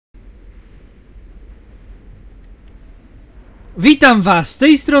Witam was, z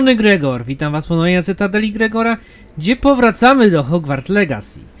tej strony Gregor. Witam was ponownie na Cytadeli Gregora, gdzie powracamy do Hogwart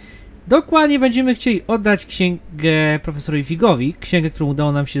Legacy. Dokładnie będziemy chcieli oddać księgę profesorowi Figowi, księgę, którą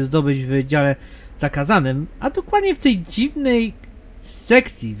udało nam się zdobyć w dziale zakazanym, a dokładnie w tej dziwnej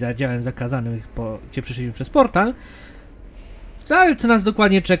sekcji za działem zakazanym, gdzie przeszliśmy przez portal. Ale co nas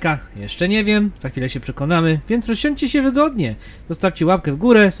dokładnie czeka, jeszcze nie wiem, za chwilę się przekonamy, więc rozsiądźcie się wygodnie. Zostawcie łapkę w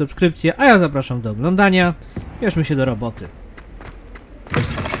górę, subskrypcję, a ja zapraszam do oglądania. Bierzmy się do roboty.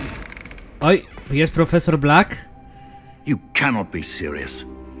 Oj, jest profesor Black. You cannot be serious.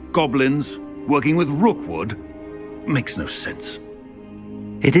 Goblins working with Rookwood makes no sense.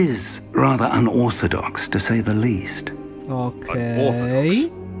 It is rather unorthodox, to say the least. Okay. Unorthodox?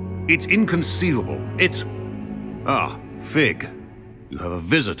 It's inconceivable. It's... Ah, Fig. You have a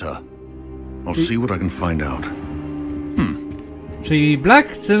visitor. I'll see what I can find out. Czyli Black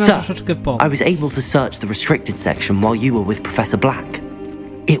chce nam troszeczkę pomóc. I was able to search the restricted section while you were with Professor Black.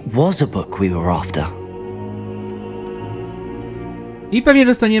 It was a book we were after. I pewnie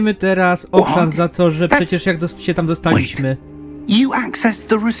dostaniemy teraz owszan za to, że przecież jak się tam dostaliśmy. You accessed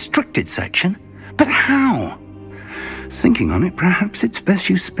the restricted section? But how? Thinking on it, perhaps it's best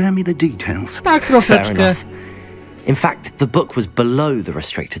you spare me the details. Tak, troszeczkę. In fact, the book was below the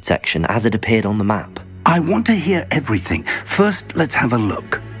restricted section as it appeared on the map. I want to hear everything. First, let's have a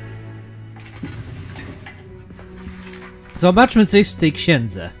look. Zobaczmy, co jest w tej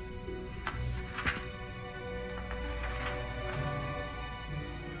księdze.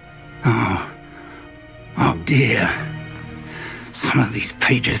 Oh dear. Some of these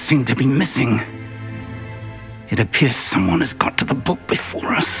pages seem to be missing. It appears someone has got to the book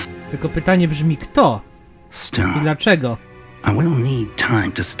before us. Tylko pytanie brzmi, kto? Still, I dlaczego? I will need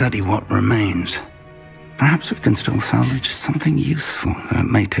time to study what remains. Perhaps we can still salvage something useful, though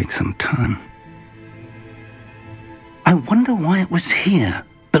it may take some time. I wonder why it was here,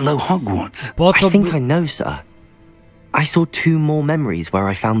 below Hogwarts. I think I know, sir. I saw 2 more memories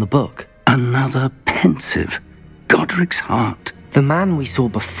where I found the book. Another pensive. Godric's heart. The man we saw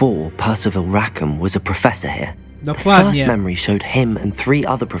before, Percival Rackham, was a professor here. Dokładnie. The first memory showed him and 3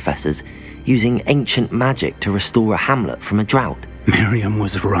 other professors using ancient magic to restore a hamlet from a drought. Miriam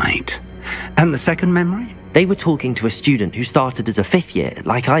was right. And the second memory? They were talking to a student who started as a 5th year,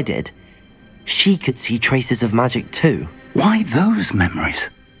 like I did. She could see traces of magic too. Why those memories?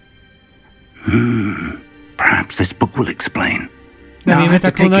 Perhaps this book will explain. Now I have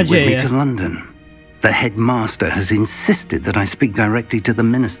to take it with me to London. The headmaster has insisted that I speak directly to the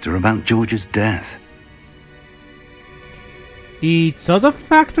minister about George's death. I co do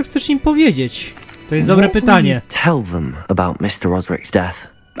faktu chcesz im powiedzieć? To jest dobre pytanie. Tell them about Mr. Osric's death.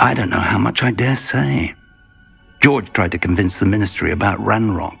 I don't know how much I dare say. George tried to convince the ministry about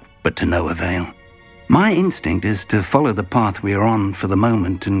Ranrock, but to no avail. My instinct is to follow the path we are on for the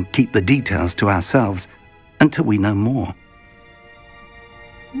moment and keep the details to ourselves until we know more.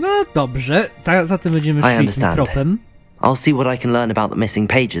 No dobrze, za tym będziemy szli tym tropem. I'll see what I can learn about the missing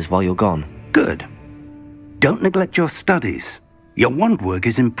pages while you're gone. Good. Don't neglect your studies. Your wand work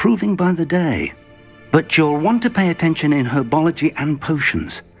is improving by the day. But you'll want to pay attention in herbology and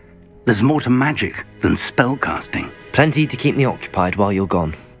potions. There's more to magic than spellcasting. Plenty to keep me occupied while you're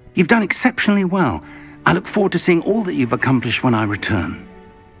gone. You've done exceptionally well. I look forward to seeing all that you've accomplished when I return.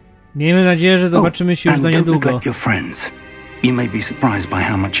 Miejmy nadzieję, że zobaczymy się już za niedługo. Don't neglect your friends. You may be surprised by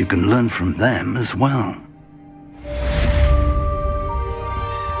how much you can learn from them as well.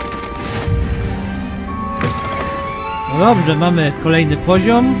 No dobrze, mamy kolejny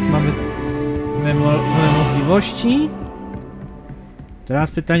poziom, mamy nowe możliwości.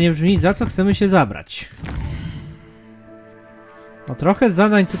 Teraz pytanie brzmi, za co chcemy się zabrać? No trochę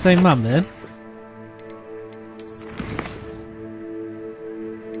zadań tutaj mamy.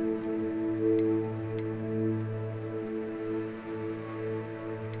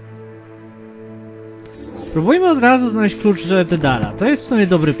 Spróbujmy od razu znaleźć klucz do Cytadela. To jest w sumie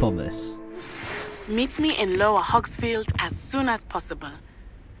dobry pomysł. Meet me in Lower Hogsfield as soon as possible.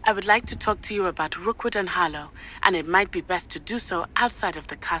 I would like to talk to you about Rookwood and Harlow, and it might be best to do so outside of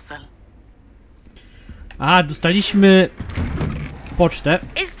the castle. A, dostaliśmy pocztę.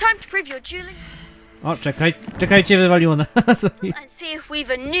 It's time to prove your dueling. O, czekajcie, wywaliło nas. And see if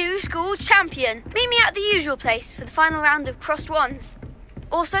we've a new school champion. Meet me at the usual place for the final round of crossed wands.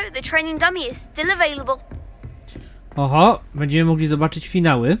 Also, the training dummy is still available. Oho, będziemy mogli zobaczyć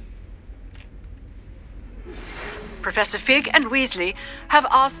finały. Professor Fig and Weasley have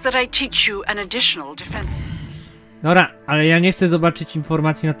asked that I teach you an additional defense. Dobra, ale ja nie chcę zobaczyć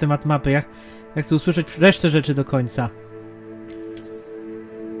informacji na temat mapy. Ja chcę usłyszeć resztę rzeczy do końca.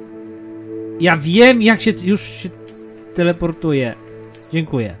 Ja wiem, jak się już się teleportuje.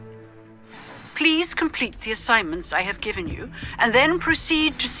 Dziękuję. Please complete the assignments I have given you, and then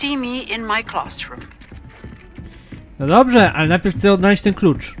proceed to see me in my classroom. No dobrze, ale najpierw chcę odnaleźć ten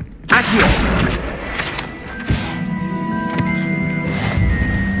klucz.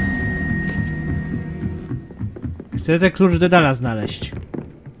 Chcę ten klucz Dedala znaleźć.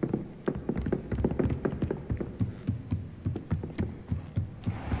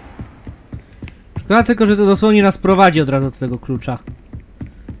 Szkoda tylko, że to dosłownie nas prowadzi od razu do tego klucza.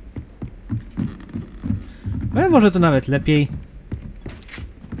 Ale może to nawet lepiej.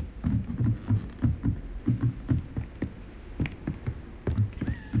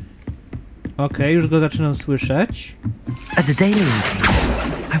 Okej, już go zaczynam słyszeć. As a daily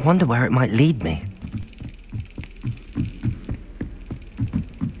routine, I wonder where it might lead me.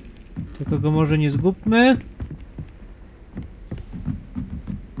 Tylko go może nie zgubmy.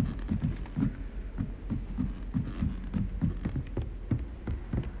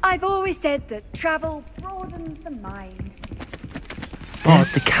 I've always said that travel broadens the mind.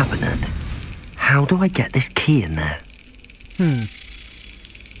 There's the cabinet. How do I get this key in there?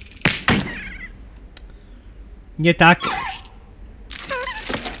 Nie tak.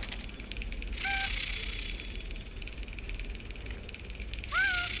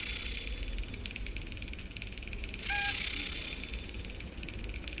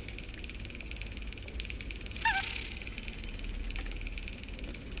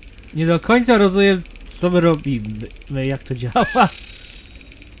 Nie do końca rozumiem, co my robimy, jak to działa.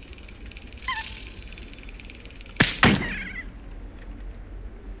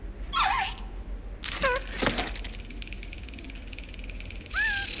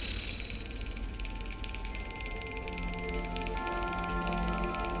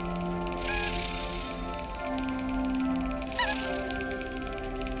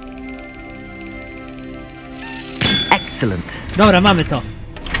 Excellent. Dobra, mamy to.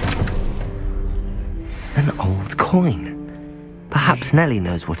 An old coin. Perhaps Nellie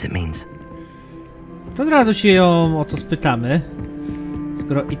knows what it means. To od razu się ją o to spytamy.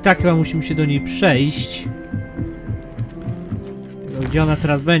 Skoro i tak chyba musimy się do niej przejść. To gdzie ona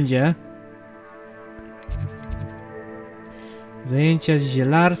teraz będzie? Zajęcia z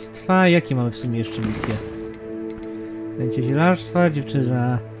zielarstwa. Jakie mamy w sumie jeszcze misje? Zajęcia zielarstwa,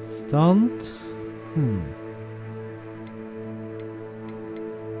 dziewczyna stąd.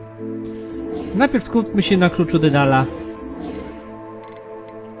 Najpierw skupmy się na kluczu Dedala.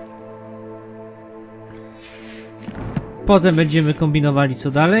 Potem będziemy kombinowali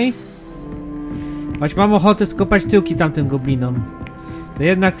co dalej. Choć mam ochotę skopać tyłki tamtym goblinom. To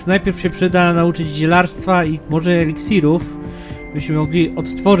jednak najpierw się przyda nauczyć zielarstwa i może eliksirów, byśmy mogli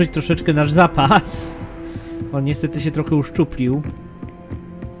odtworzyć troszeczkę nasz zapas. On niestety się trochę uszczuplił.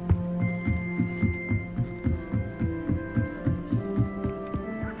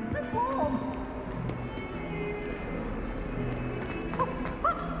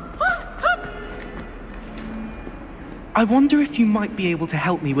 I wonder if you might be able to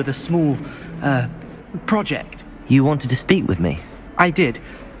help me with a small, project. You wanted to speak with me? I did.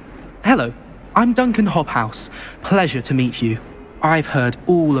 Hello, I'm Duncan Hobhouse. Pleasure to meet you. I've heard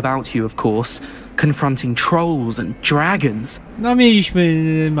all about you, of course, confronting trolls and dragons. No,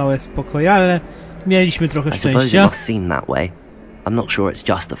 mieliśmy małe spokoje, ale mieliśmy trochę I suppose it szczęścia. must seem that way. I'm not sure it's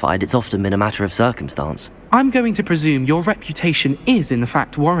justified. It's often been a matter of circumstance. I'm going to presume your reputation is in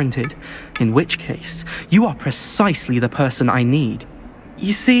fact warranted, in which case, you are precisely the person I need.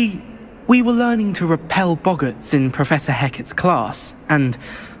 You see, we were learning to repel boggarts in Professor Hecat's class, and,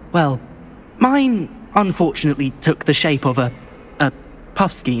 well, mine unfortunately took the shape of a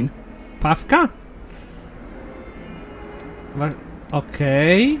puffskein. Pawka?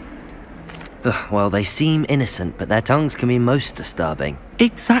 Okej. Well, they seem innocent, but their tongues can be most disturbing.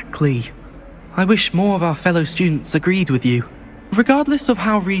 Exactly. I wish more of our fellow students agreed with you. Regardless of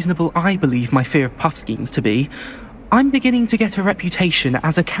how reasonable I believe my fear of puffskeins to be, I'm beginning to get a reputation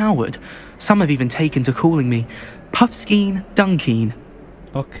as a coward. Some have even taken to calling me Puffskeen Dunkeen.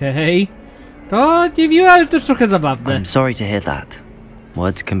 Okej. To niemiłe, ale też trochę zabawne. I'm sorry to hear that.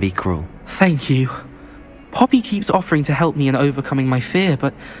 Words can be cruel. Thank you. Poppy keeps offering to help me in overcoming my fear,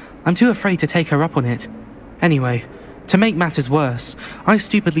 but I'm too afraid to take her up on it. Anyway, to make matters worse, I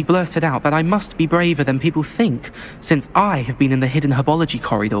stupidly blurted out that I must be braver than people think, since I have been in the hidden herbology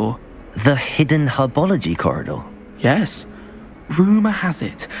corridor. The hidden herbology corridor? Yes. Rumour has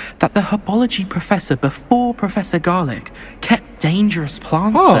it that the herbology professor before Professor Garlic kept dangerous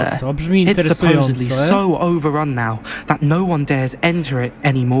plants there. To brzmi It's supposedly interesująco. so overrun now that no one dares enter it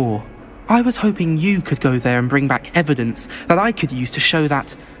anymore. I was hoping you could go there and bring back evidence that I could use to show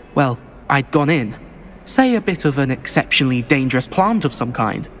that, well, I'd gone in. Say a bit of an exceptionally dangerous plant of some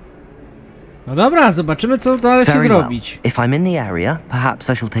kind. No dobra, zobaczymy co da się Very zrobić. well. If I'm in the area, perhaps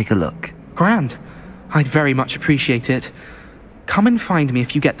I shall take a look. Grand. I'd very much appreciate it. Come and find me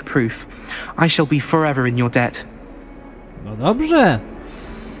if you get the proof. I shall be forever in your debt. No dobrze.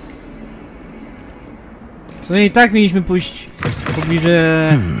 W sumie i tak mieliśmy pójść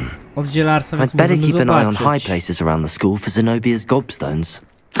pobliżej oddzielarstwa, więc I'd better możemy keep an eye on zobaczyć. high places around the school for Zenobia's gobstones.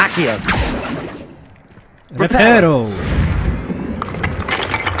 Accio! Repero!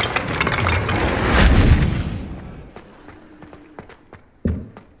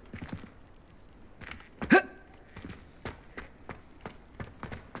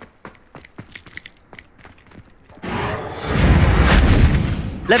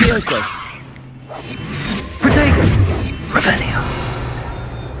 Levioso! Protego! Revelio.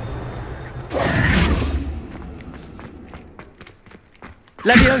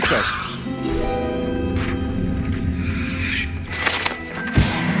 Levioso!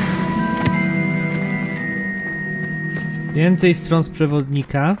 Więcej stron z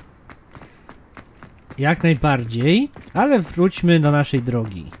przewodnika. Jak najbardziej, ale wróćmy do naszej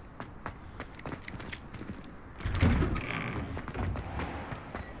drogi.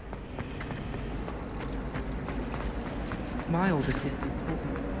 My older sister.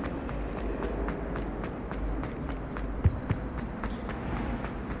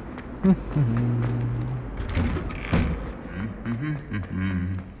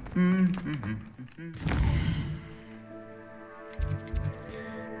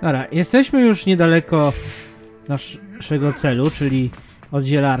 Dobra, jesteśmy już niedaleko naszego celu, czyli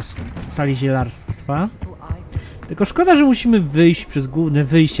sali zielarstwa. Tylko szkoda, że musimy wyjść przez główne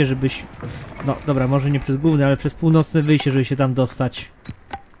wyjście, żebyś... No dobra, może nie przez główne, ale przez północne wyjście, żeby się tam dostać.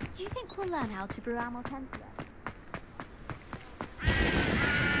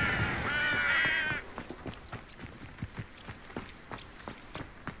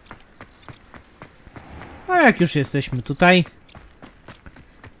 A jak już jesteśmy tutaj,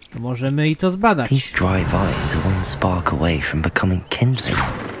 to możemy i to zbadać. These dry vines are one spark away from becoming kindling.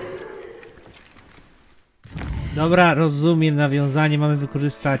 Dobra, rozumiem nawiązanie. Mamy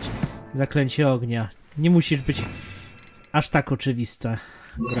wykorzystać zaklęcie ognia. Nie musisz być aż tak oczywiste.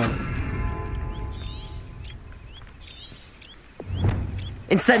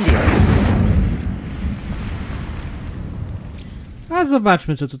 Incendio! A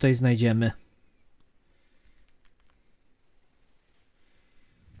zobaczmy, co tutaj znajdziemy.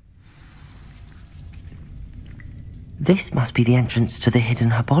 This must be the entrance to the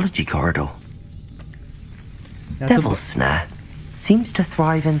hidden herbology corridor. Devil's Snare seems to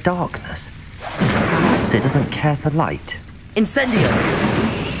thrive in darkness. Perhaps it doesn't care for light. Incendio!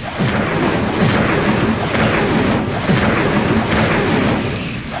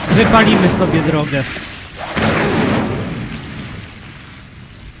 Wypalimy sobie drogę.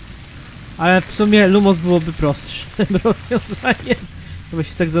 Ale w sumie Lumos byłoby prostszym rozwiązaniem, żeby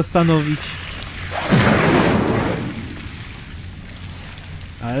się tak zastanowić.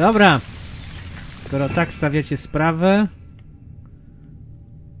 Ale dobra. Skoro tak stawiacie sprawę...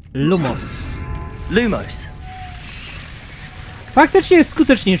 Lumos. Lumos. Faktycznie jest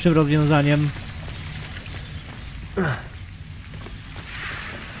skuteczniejszym rozwiązaniem.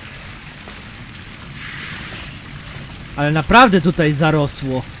 Ale naprawdę tutaj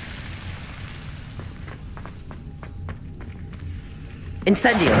zarosło.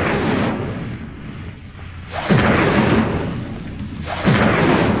 Incendio!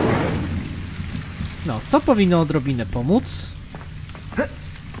 No, to powinno odrobinę pomóc.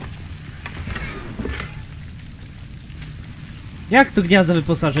 Jak tu gniazda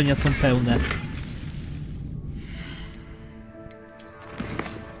wyposażenia są pełne?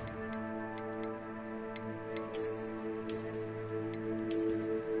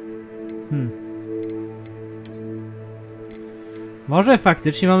 Może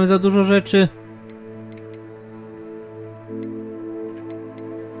faktycznie mamy za dużo rzeczy?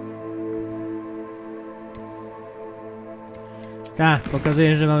 Tak,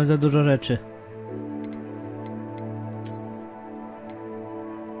 pokazuje, że mamy za dużo rzeczy.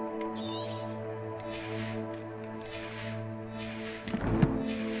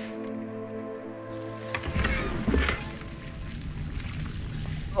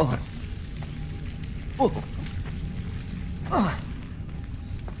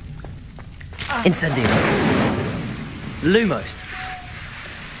 Incendio! Lumos!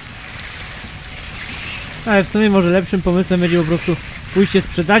 Ale w sumie może lepszym pomysłem będzie po prostu pójście,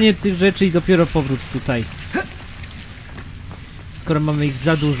 sprzedanie tych rzeczy i dopiero powrót tutaj. Skoro mamy ich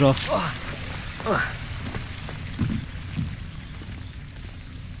za dużo.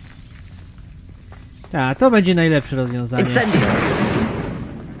 Tak, to będzie najlepsze rozwiązanie. Incendio.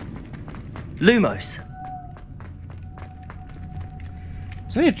 Lumos.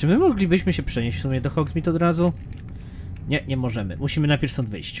 Co nie, czy my moglibyśmy się przenieść w sumie do Hogsmeade od razu? Nie, nie możemy. Musimy najpierw stąd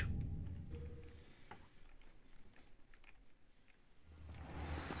wyjść.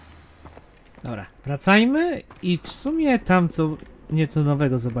 Dobra, wracajmy i w sumie tam co nieco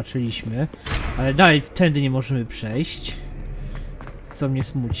nowego zobaczyliśmy, ale dalej tędy nie możemy przejść. Co mnie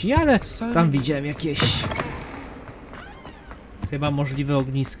smuci, ale tam widziałem jakieś chyba możliwe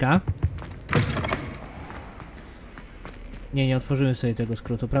ogniska. Nie, nie otworzymy sobie tego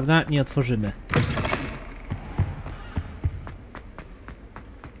skrótu, prawda? Nie otworzymy.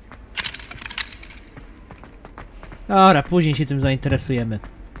 Dobra, później się tym zainteresujemy.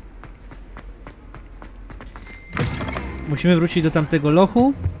 Musimy wrócić do tamtego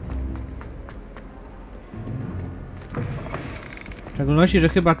lochu. W szczególności, że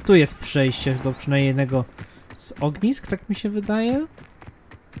chyba tu jest przejście do przynajmniej jednego z ognisk, tak mi się wydaje.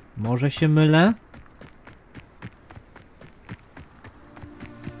 Może się mylę.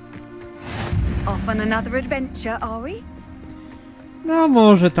 Off on another adventure, are we? No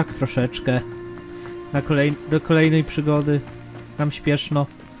może tak troszeczkę. Do kolejnej przygody. Nam śpieszno.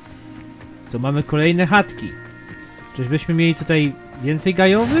 Tu mamy kolejne chatki. Czyżbyśmy mieli tutaj więcej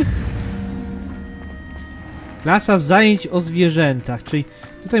gajowych? Klasa zajęć o zwierzętach, czyli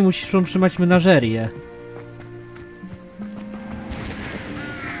tutaj muszą trzymać menażerię.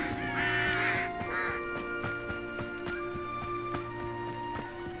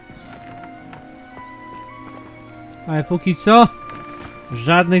 Ale póki co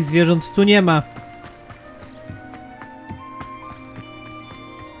żadnych zwierząt tu nie ma.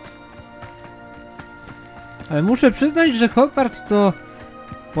 Ale muszę przyznać, że Hogwart to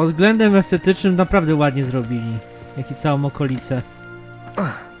pod względem estetycznym naprawdę ładnie zrobili. Jak i całą okolicę.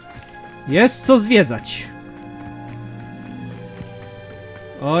 Jest co zwiedzać.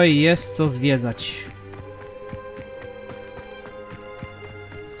 Oj, jest co zwiedzać.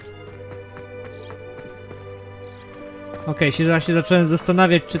 Okej, się zacząłem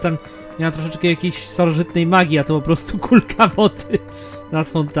zastanawiać, czy tam nie ma troszeczkę jakiejś starożytnej magii, a to po prostu kulka wody nad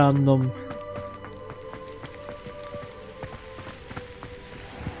fontanną.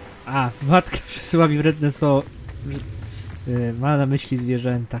 A, matka przysyła mi wredne ma na myśli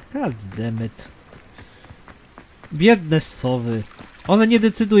zwierzęta. God damn it. Biedne sowy. One nie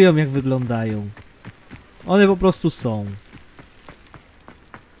decydują, jak wyglądają. One po prostu są.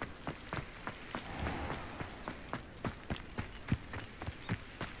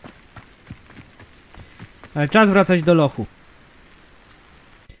 Ale czas wracać do lochu.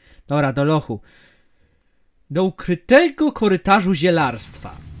 Dobra, do lochu. Do ukrytego korytarzu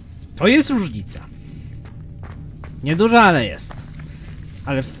zielarstwa. To jest różnica. Nieduża, ale jest.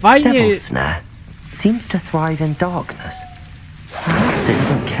 Ale fajnie... Devil's Snare seems to thrive in darkness. Perhaps it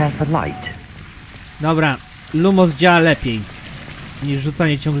doesn't care for light. Dobra, Lumos działa lepiej niż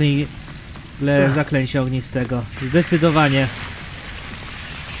rzucanie ciągle zaklęcia ognistego. Zdecydowanie.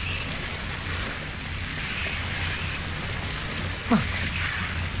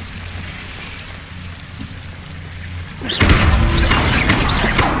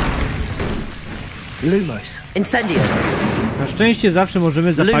 Lumos. Incendio. Na szczęście zawsze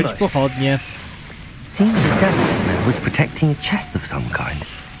możemy zapalić pochodnie. Seems the Devil's Snare was protecting a chest of some kind.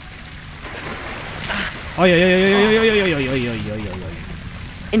 Oj.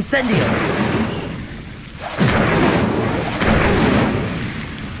 Incendio.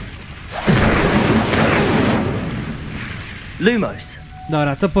 Lumos.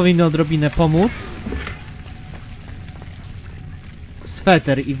 Dobra, to powinno odrobinę pomóc.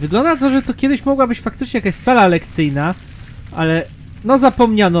 Sweter. I wygląda to, że to kiedyś mogła być faktycznie jakaś sala lekcyjna, ale no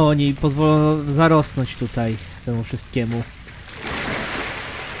zapomniano o niej i pozwolono zarosnąć tutaj temu wszystkiemu.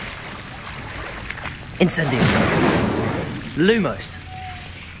 Incendio. Lumos.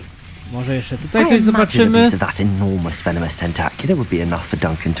 Może jeszcze tutaj coś zobaczymy. That enormous venomous tentacular would be enough for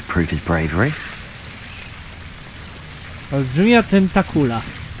Duncan to prove his bravery. Olbrzymia tentakula.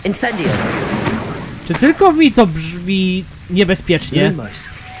 Incendio. Czy tylko mi to brzmi niebezpiecznie? Lumos.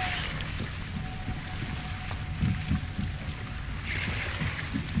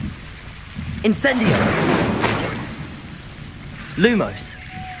 Incendio. Lumos.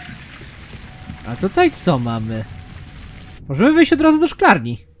 A tutaj co mamy? Możemy wejść od razu do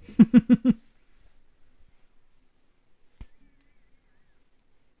szklarni.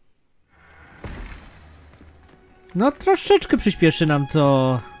 No troszeczkę przyspieszy nam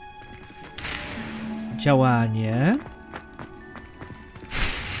to działanie.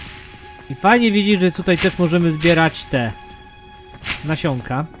 I fajnie widzieć, że tutaj też możemy zbierać te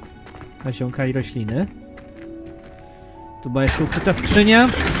nasionka. nasionka i rośliny. Tu była jeszcze ukryta skrzynia.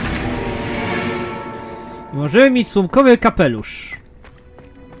 I możemy mieć słomkowy kapelusz.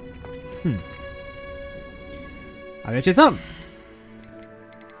 A wiecie co?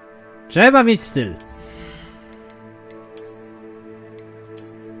 Trzeba mieć styl.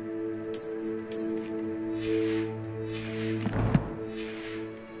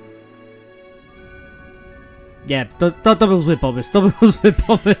 Nie, to był zły pomysł. To był zły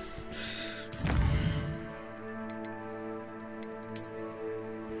pomysł.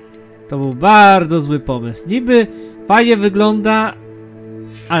 To był bardzo zły pomysł. Niby fajnie wygląda,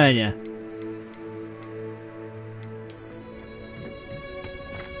 ale nie.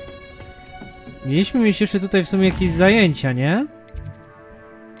 Mieliśmy mieć jeszcze tutaj w sumie jakieś zajęcia, nie?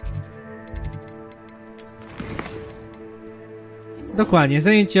 Dokładnie,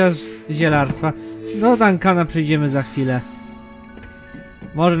 zajęcia zielarstwa. Do Duncana przyjdziemy za chwilę.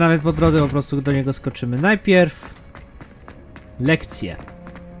 Może nawet po drodze po prostu do niego skoczymy. Najpierw lekcje.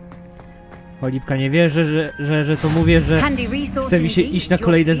 Cholipka nie wierzy, że to mówię, że chce mi się iść na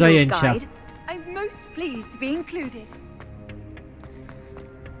kolejne zajęcia.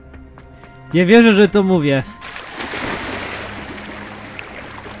 Nie wierzę, że to mówię.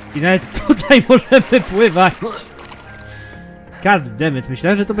 I nawet tutaj możemy pływać. God damn it,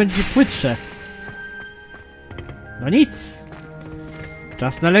 myślałem, że to będzie płytsze. No nic.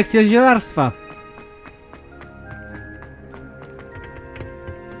 Czas na lekcję zielarstwa.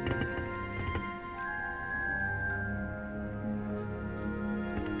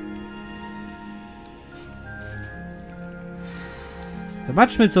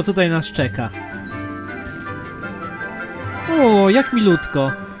 Zobaczmy, co tutaj nas czeka. O, jak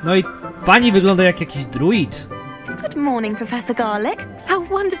milutko. No i pani wygląda jak jakiś druid. Good morning, Professor Garlick. How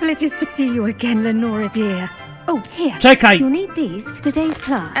wonderful it is to see you again, Lenora dear. Oh, here. Czekaj! You'll need these for today's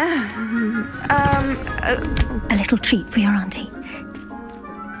class. A little treat for your auntie.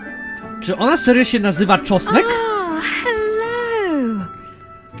 Czy ona serio się nazywa Czosnek? Oh, hello!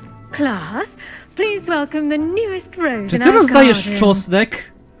 Class, please welcome the newest rose Czy in ty our rozdajesz garden.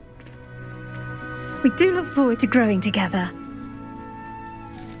 czosnek? We do look forward to growing together.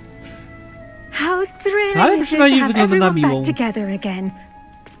 How thrilling Ale it is to przynajmniej have wygląda na everyone miłą. back together again.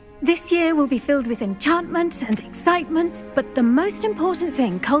 This year will be filled with enchantment and excitement, but the most important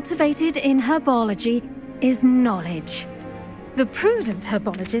thing cultivated in herbology is knowledge. The prudent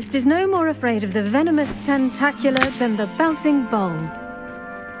herbologist is no more afraid of the venomous tentacular than the bouncing bulb.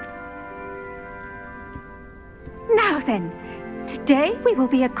 Now then, today we will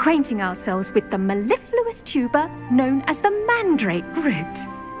be acquainting ourselves with the mellifluous tuber known as the mandrake root.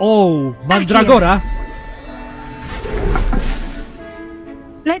 O, mandragora.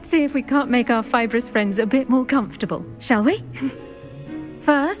 Let's see if we can't make our fibrous friends a bit more comfortable, shall we?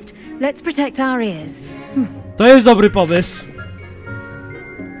 First, let's protect our ears. To jest dobry pomysł.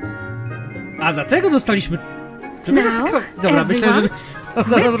 A dlatego dostaliśmy... Czy my Now, Dobra, myślę, że...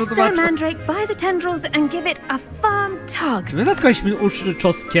 rip the mandrake by the tendrils and give it a firm tug. Czy my zatkaliśmy uszy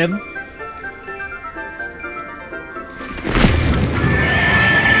czosnkiem?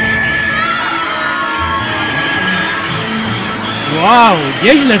 Wow,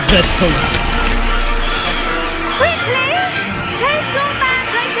 nieźle wrzeszczą. Quickly, place your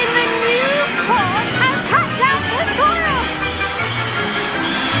mandrake in the new pot and cut down the soil.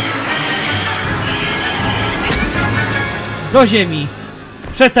 Do ziemi.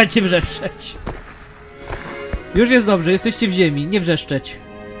 Przestańcie wrzeszczeć. Już jest dobrze, jesteście w ziemi, nie wrzeszczeć.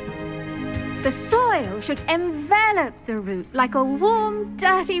 The soil should envelop the root like a warm,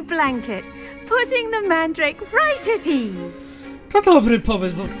 dirty blanket, putting the mandrake right at ease. To dobry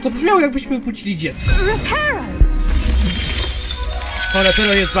pomysł, bo to brzmiało jakbyśmy budzili dziecko. Reparo! To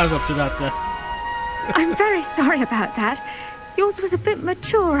reparo jest bardzo przydatne. I'm very sorry about that. Yours was a bit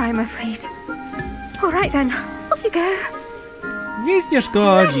mature, I'm afraid. All right then, off you go. Nic nie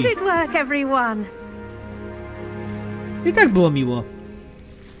szkodzi. Splendid work, everyone. I tak było miło.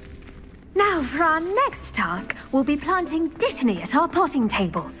 Now for our next task, we'll be planting dittany at our potting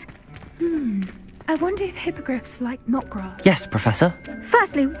tables. I wonder if hippogriffs like knotgrass. Yes, Professor.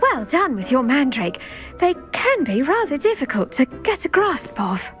 Firstly, well done with your mandrake. They can be rather difficult to get a grasp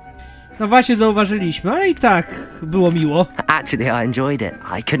of. No właśnie zauważyliśmy, ale i tak było miło. Actually, I enjoyed it.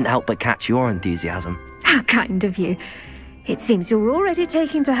 I couldn't help but catch your enthusiasm. How kind of you. It seems you're already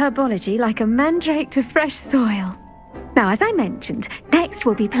taking to herbology like a mandrake to fresh soil. Now, as I mentioned, next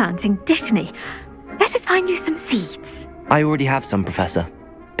we'll be planting dittany. Let us find you some seeds. I already have some, Professor.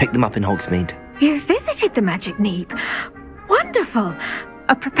 Picked them up in Hogsmeade. You visited the Magic Neep. Wonderful.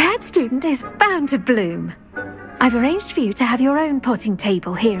 A prepared student is bound to bloom. I've arranged for you to have your own potting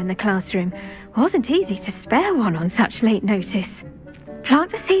table here in the classroom. Wasn't easy to spare one on such late notice.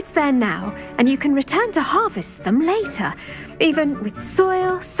 Plant the seeds there now, and you can return to harvest them later. Even with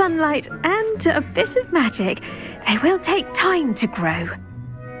soil, sunlight, and a bit of magic, they will take time to grow.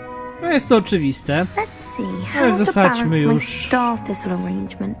 No jest to oczywiste. Let's see, how to balance my star thistle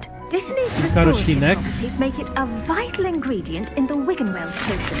arrangement. Dittany's restorative properties make it a vital ingredient in the Wiggenweld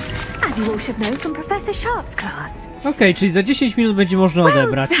potion, as you all should know from Professor Sharp's class. Okej, czyli za 10 minut będzie można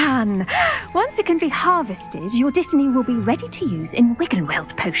odebrać. Well done! Once it can be harvested, your Dittany will be ready to use in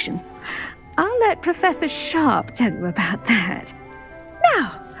Wiggenweld potion. I'll let Professor Sharp tell you about that.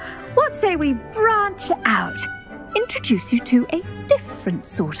 Now, what say we branch out? Introduce you to a different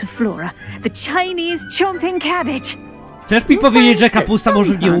sort of flora, the Chinese chomping cabbage. Chcesz mi powiedzieć, że kapusta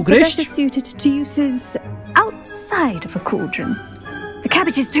może mnie ugryźć? Suited to uses outside of a cauldron. The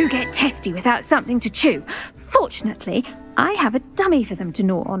cabbages do get testy without something to chew. Fortunately, I have a dummy for them to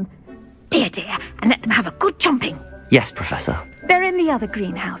gnaw on. Be a dear and let them have a good chomping. Yes, Professor. They're in the other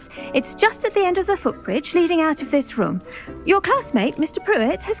greenhouse. It's just at the end of the footbridge leading out of this room. Your classmate, Mr.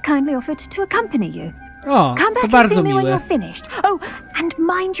 Pruitt, has kindly offered to accompany you. O, come back to bardzo and see me miłe. when you're finished. Oh, and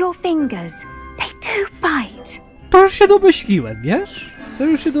mind your fingers. They do bite. To już się domyśliłem, wiesz? To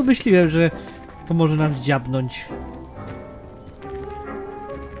już się domyśliłem, że to może nas dziabnąć.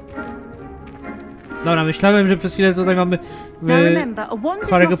 Dobra, myślałem, że przez chwilę tutaj mamy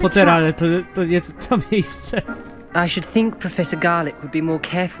Harry'ego Pottera, ale to nie to miejsce. I should think Professor Garlick would be more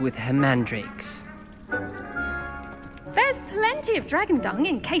careful with her mandrakes. There's plenty of dragon dung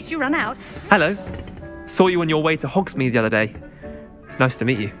in case you run out. Hello. Saw you on your way to Hogsmeade the other day. Nice to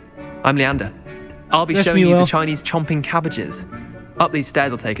meet you. I'm Leander. I'll be showing you the Chinese chomping cabbages. Up these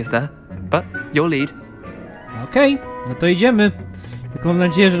stairs will take us there, but your lead. Okej, no to idziemy. Tylko mam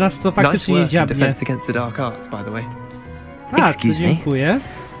nadzieję, że nas to faktycznie nie dziabnie. Defense against the dark arts, by the way. Excuse me. Dziękuję.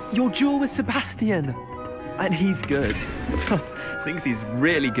 Your duel with Sebastian. And he's good. Thinks he's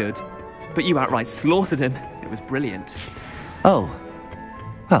really good. But you outright slaughtered him. It was brilliant. Oh.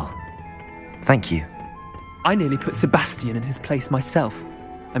 Well, thank you. I nearly put Sebastian in his place myself.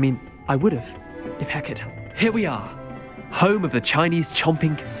 I mean, I would have, if Hecate. Here we are. Home of the Chinese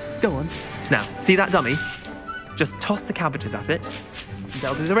chomping... Go on. Now, see that dummy? Just toss the cabbages at it, and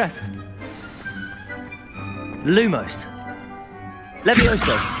they'll do the rest. Lumos.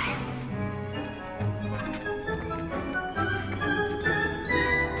 Levioso.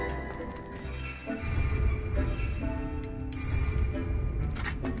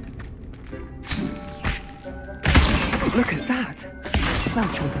 Look at that. They'll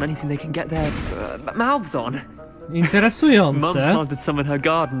chomp on anything they can get their mouths on. Interesujące. Mum planted some in her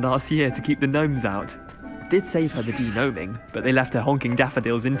garden last year to keep the gnomes out. Did save her the de-gnoming, but they left her honking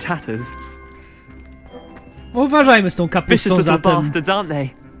daffodils in tatters. Uważajmy z tą kapustą Vicious little zatem. bastards, aren't they?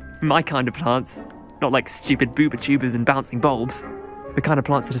 My kind of plants. Not like stupid booba tubers and bouncing bulbs. The kind of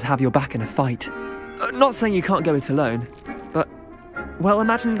plants that just have your back in a fight. Not saying you can't go it alone, but... Well,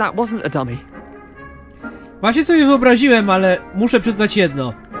 imagine that wasn't a dummy. Właśnie sobie wyobraziłem, ale muszę przyznać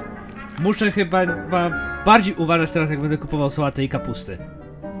jedno. Muszę chyba bardziej uważać teraz, jak będę kupował sałatę i kapustę.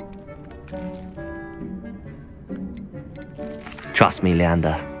 Trust me,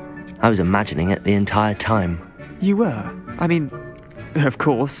 Leander. I was imagining it the entire time. You were? I mean, of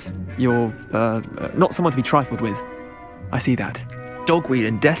course, you're, not someone to be trifled with. I see that. Dogweed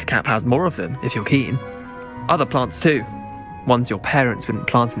and deathcap has more of them, if you're keen. Other plants too. Ones your parents wouldn't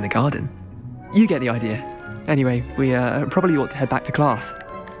plant in the garden. You get the idea. Anyway, we probably ought to head back to class.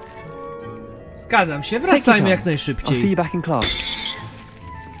 Zgadzam się, wracajmy jak najszybciej. I'll see you back in class.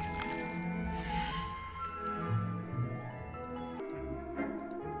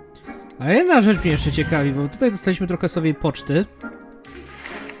 Ale jedna rzecz mnie jeszcze ciekawi, bo tutaj dostaliśmy trochę sobie poczty.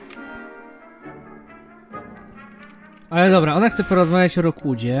 Ale dobra, ona chce porozmawiać o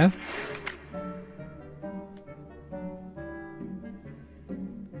Rockwoodzie.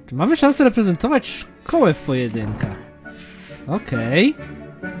 Czy mamy szansę reprezentować szkołę w pojedynkach? Okej.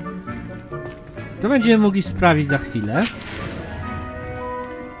 To będziemy mogli sprawdzić za chwilę.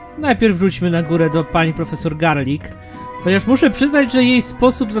 Najpierw wróćmy na górę do pani profesor Garlick. Chociaż muszę przyznać, że jej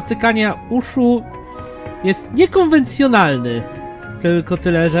sposób zatykania uszu jest niekonwencjonalny. Tylko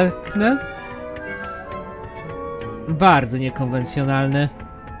tyle rzeknę. Bardzo niekonwencjonalny.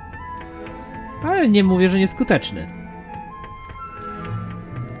 Ale nie mówię, że nieskuteczny.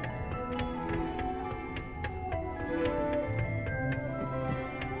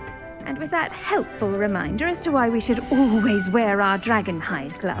 And with that helpful reminder as to why we should always wear our dragon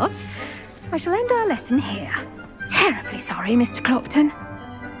hide gloves, I shall end our lesson here. Terribly sorry, Mr. Clopton.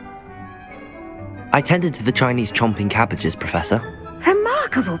 I tended to the Chinese chomping cabbages, Professor.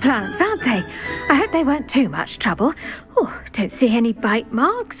 Remarkable plants, aren't they? I hope they weren't too much trouble. Oh, don't see any bite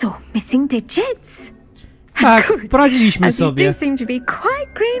marks or missing digits. Tak, poradziliśmy sobie. You do seem to be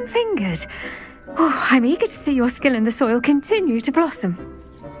quite green-fingered. Oh, I'm eager to see your skill in the soil continue to blossom.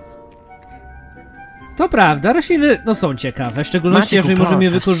 To prawda, rośliny no są ciekawe, w szczególności jeżeli możemy je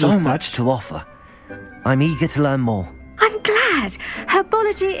wykorzystać. I'm eager to learn more. I'm glad.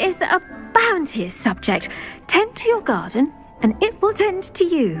 Herbology is a bounteous subject. Tend to your garden, and it will tend to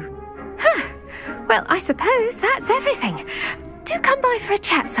you. Huh. Well, I suppose that's everything. Do come by for a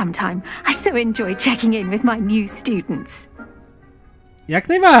chat sometime. I so enjoy checking in with my new students. Jak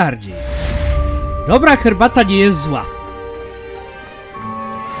najbardziej. Dobra herbata nie jest zła.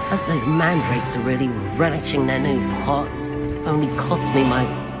 Those mandrakes are really relishing their new pots. Only cost me my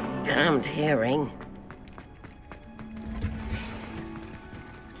damned hearing.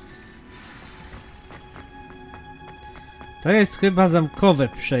 To jest chyba zamkowe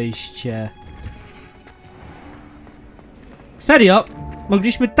przejście. Serio?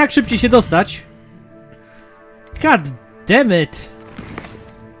 Mogliśmy tak szybciej się dostać? God damn it!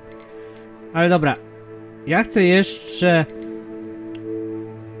 Ale dobra. Ja chcę jeszcze...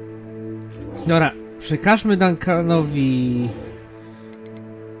 Dobra, przekażmy Duncanowi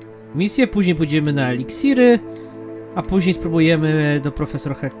misję, później pójdziemy na eliksiry, a później spróbujemy do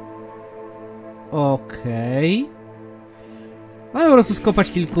profesora Okej. Mamy po prostu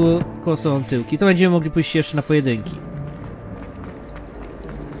skopać kilku kosą tyłki, to będziemy mogli pójść jeszcze na pojedynki.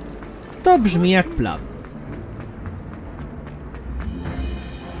 To brzmi jak plan.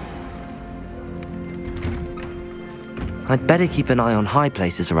 I'd better keep an eye on high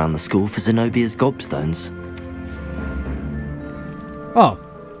places around the school for Zenobia's gobstones. O!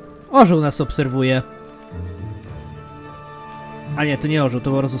 Orzeł nas obserwuje. A nie, to nie orzeł,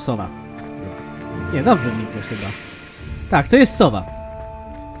 to po prostu sowa. Nie, dobrze widzę chyba. Tak, to jest sowa.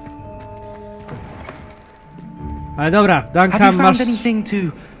 Ale dobra, Duncan, masz...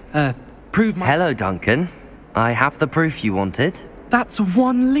 Hello, Duncan. I have the proof you wanted. That's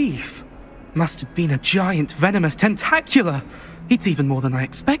one leaf. Must have been a giant venomous tentacula. It's even more than I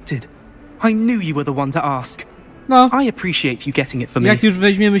expected. I knew you were the one to ask. No. I appreciate you getting it for me. Jak już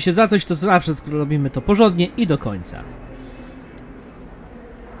weźmiemy się za coś, to zawsze robimy to porządnie i do końca.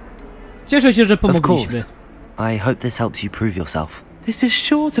 Cieszę się, że pomogliśmy. I hope this helps you prove yourself. This is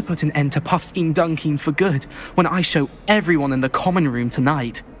sure to put an end to Puffskein Dunkin for good when I show everyone in the common room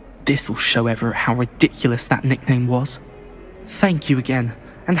tonight. This'll show Everett how ridiculous that nickname was. Thank you again,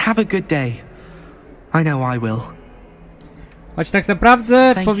 and have a good day. I know I will. Choć tak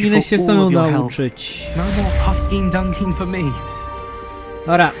naprawdę powinieneś się samą nauczyć. No more Puffskein Dunkin for me.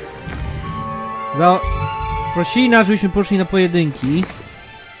 Dobra. Prosili nas, żebyśmy poszli na pojedynki.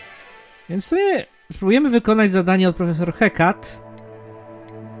 Więc sobie spróbujemy wykonać zadanie od profesor Hecat.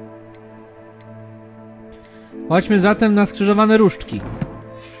 Chodźmy zatem na skrzyżowane różdżki.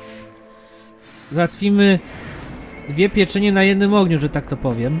 Załatwimy dwie pieczenie na jednym ogniu, że tak to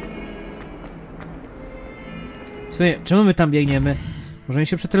powiem. W sumie, czemu my tam biegniemy? Możemy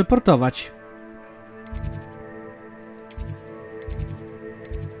się przeteleportować.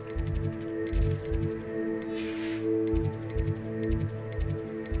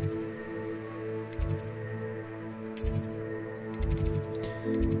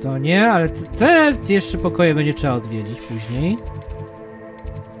 To nie, ale te jeszcze pokoje będzie trzeba odwiedzić później.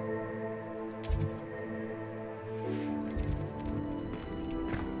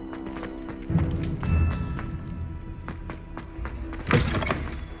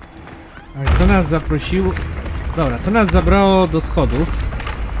 Ale to nas zaprosiło... Dobra, to nas zabrało do schodów.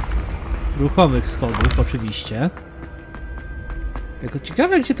 Ruchomych schodów, oczywiście. Tylko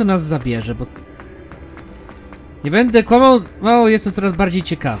ciekawe, gdzie to nas zabierze, bo... Nie będę kłamał, mało jestem coraz bardziej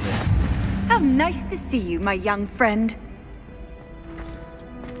ciekawy. How nice to see you, my young friend.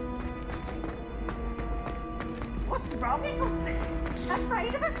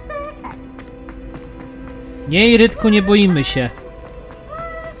 Nie, Irytku, nie boimy się.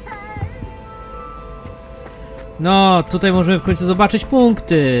 No, tutaj możemy w końcu zobaczyć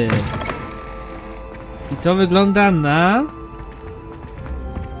punkty. I to wygląda na...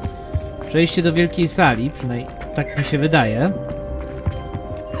 przejście do wielkiej sali, przynajmniej tak mi się wydaje.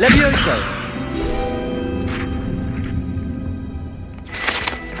 Levioso!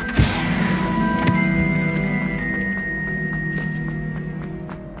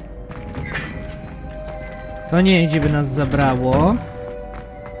 To nie, gdzie by nas zabrało.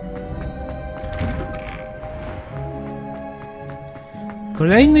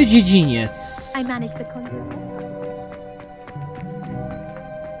 Kolejny dziedziniec. I managed the conjuring.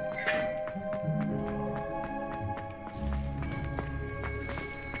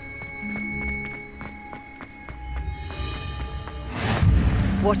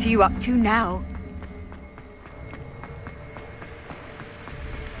 What are you up to now?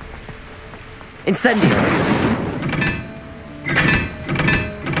 Incendio!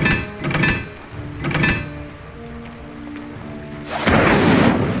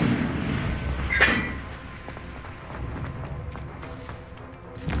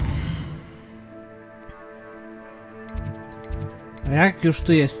 A jak już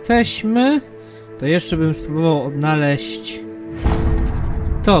tu jesteśmy, to jeszcze bym spróbował odnaleźć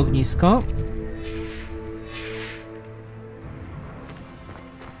to ognisko.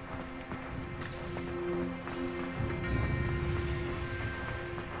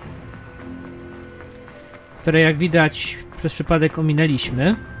 Które jak widać przez przypadek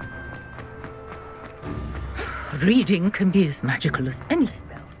ominęliśmy. Reading can be as magical as any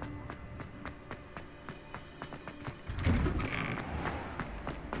spell.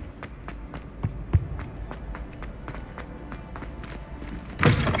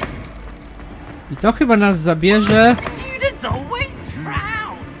 I to chyba nas zabierze.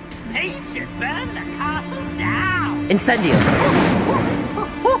 Incendio!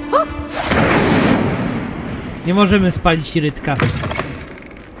 Nie możemy spalić Irytka.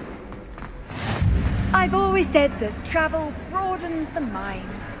 I've always said that travel broadens the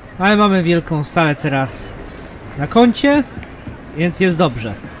mind. Ale mamy wielką salę teraz na koncie, więc jest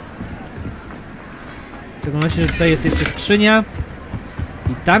dobrze. W szczególności, że tutaj jest jeszcze skrzynia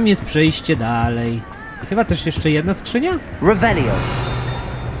i tam jest przejście dalej. I chyba też jeszcze jedna skrzynia? Revelio.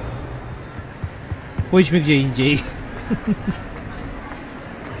 Pójdźmy gdzie indziej.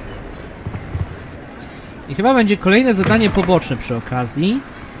 I chyba będzie kolejne zadanie poboczne przy okazji.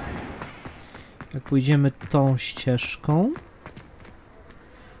 Jak pójdziemy tą ścieżką.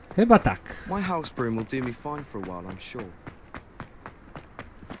 Chyba tak. My house broom will do me fine for a while, I'm sure.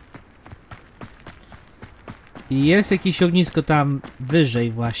 I jest jakieś ognisko tam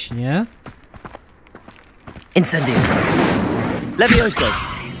wyżej właśnie. Incendio. Levioso.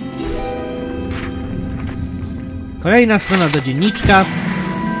 Kolejna strona do dzienniczka.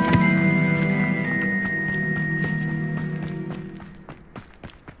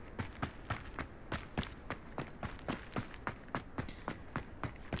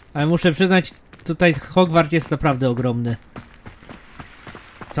 Ale muszę przyznać, tutaj Hogwart jest naprawdę ogromny.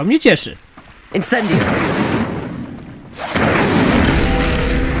 Co mnie cieszy. Incendio.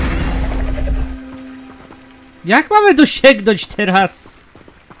 Jak mamy dosięgnąć teraz?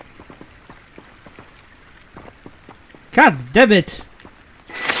 God damn it.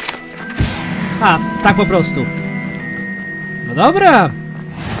 A, tak po prostu. No dobra.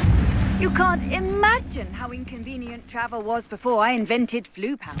 You can't imagine how inconvenient travel was before I invented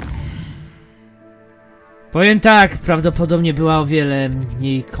flu powder. Powiem tak, prawdopodobnie była o wiele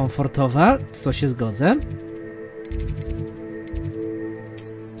mniej komfortowa, co się zgodzę.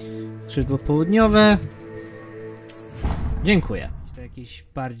 Skrzydło południowe. Dziękuję. To jakieś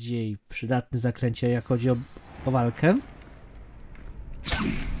bardziej przydatne zaklęcie, jak chodzi o walkę.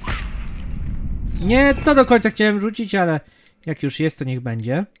 Nie, to do końca chciałem rzucić, ale jak już jest, to niech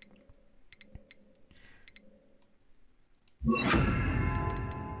będzie.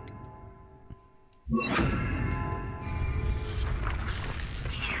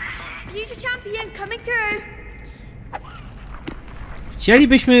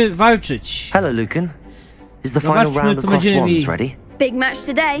 Chcielibyśmy walczyć. Hello, Lucan. Is the final round of cross wands ready? Big match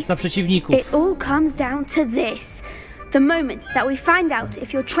today. Za przeciwników. It all comes down to this. The moment that we find out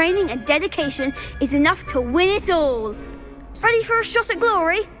if your training and dedication is enough to win it all. Ready for a shot at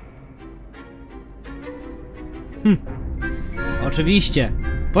glory? Oczywiście.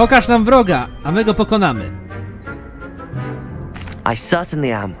 Pokaż nam wroga, a my go pokonamy. I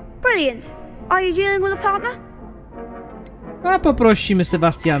certainly am. Brilliant. Are you dealing with a partner? A poprosimy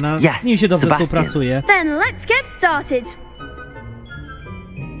Sebastiana. Yes, z nim się dobrze Sebastian. współpracuje. Then let's get started.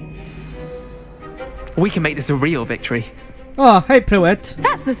 We can make this a real victory. O, hej, Prewet.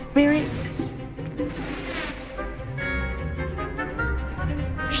 That's the spirit.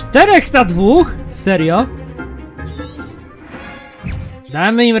 4 na 2? Serio?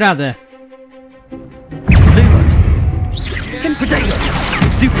 Damy im radę. Lumos. Potato.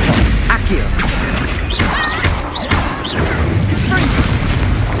 Stupid. Accio.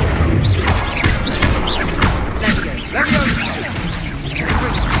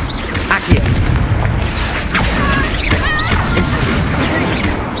 Accio.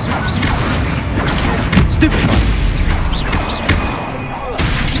 Stupid.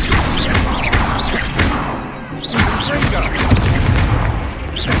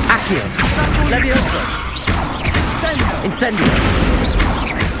 Accio. Levioso. Incendio.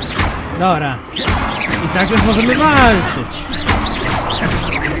 Dobra. I tak już możemy walczyć.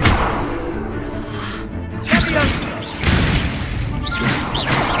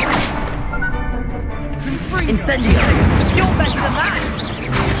 Incendio! You're better than that!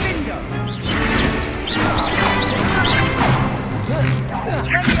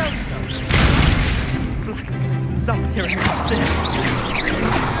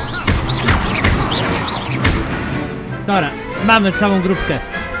 Dobra, mamy całą grupkę.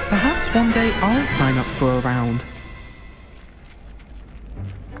 Perhaps one day I'll sign up for a round.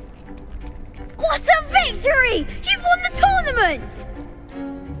 What a victory! You've won the tournament!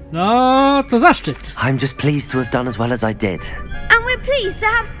 No, to zaszczyt. I'm just pleased to have done as well as I did. And we're pleased to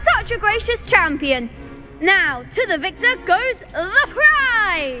have such a gracious champion. Now, to the victor goes the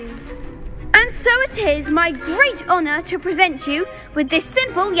prize! And so it is my great honor to present you with this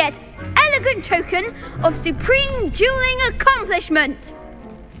simple yet elegant token of supreme dueling accomplishment.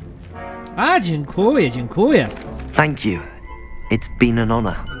 A, dziękuję, dziękuję. Thank you. It's been an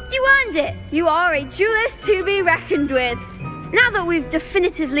honor. You earned it. You are a duelist to be reckoned with. Now that we've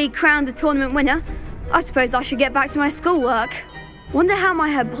definitively crowned the tournament winner, I suppose I should get back to my schoolwork. Wonder how my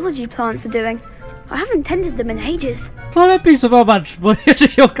herbology plants are doing. I haven't tended them in ages. To lepiej zobacz, bo jeszcze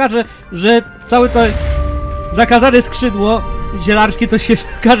się okaże, że całe to zakazane skrzydło zielarskie to się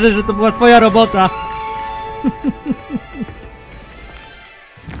okaże, że to była twoja robota.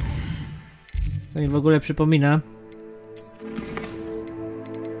 To mi w ogóle przypomina.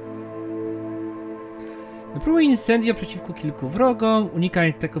 Próbuj incendio przeciwko kilku wrogom,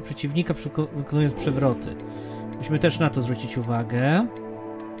 unikaj tego przeciwnika wykonując przewroty. Musimy też na to zwrócić uwagę.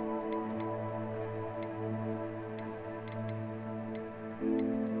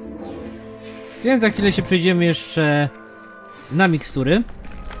 Więc za chwilę się przejdziemy jeszcze na mikstury.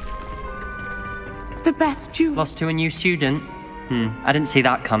 The best you lost to a new student. I didn't see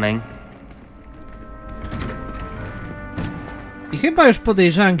that coming. I chyba już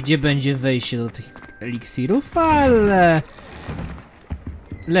podejrzewam, gdzie będzie wejście do tych eliksirów, ale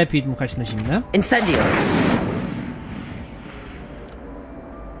lepiej dmuchać na zimne. Incendio!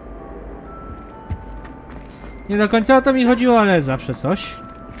 Nie do końca o to mi chodziło, ale zawsze coś.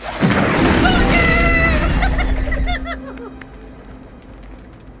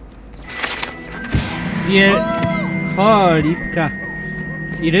 Cholipka.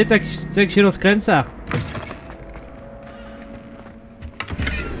 Irytek tak się rozkręca.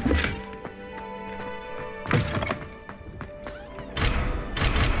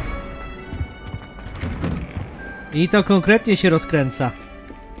 I to konkretnie się rozkręca.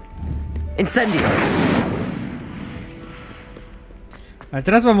 Incendio! Ale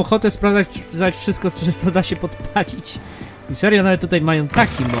teraz mam ochotę sprawdzać wszystko, co da się podpalić. I serio, nawet tutaj mają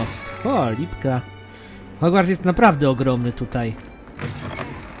taki most. O, lipka. Hogwarts jest naprawdę ogromny tutaj.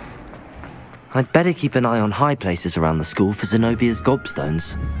 I'd better keep an eye on high places around the school for Zenobia's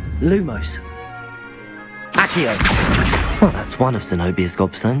gobstones. Lumos. Accio. Well, that's one of Zenobia's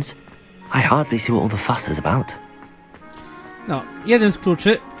gobstones. I hardly see what all the fuss is about. No, jeden z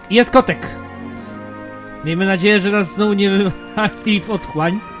kluczy. Jest kotek! Miejmy nadzieję, że nas znowu nie wypali w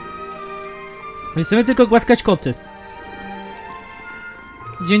otchłań. No i chcemy tylko głaskać koty.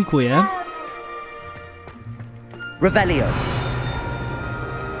 Dziękuję. Revelio.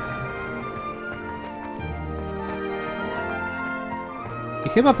 I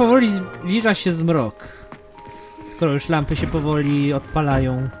chyba powoli zbliża się zmrok. Skoro już lampy się powoli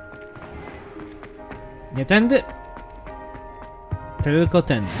odpalają. Nie tędy. Tylko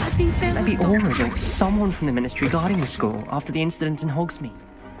ten. Maybe Aurors or someone from the ministry guarding the school after the incident in Hogsmeade.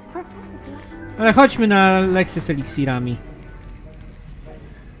 Ale chodźmy na lekcję z eliksirami.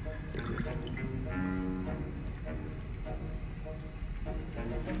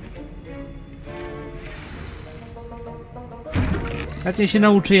 Chętnie się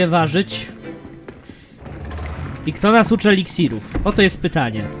nauczy je ważyć. I kto nas uczy eliksirów? Oto jest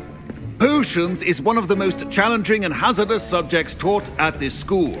pytanie. Potions is one of the most challenging and hazardous subjects taught at this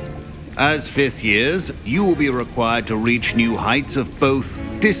school. As fifth years, you will be required to reach new heights of both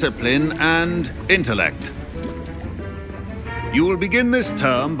discipline and intellect. You will begin this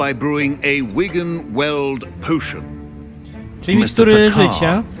term by brewing a Wiggenweld potion. Czyli mikstury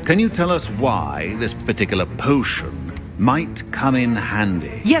życia. Can you tell us why this particular potion might come in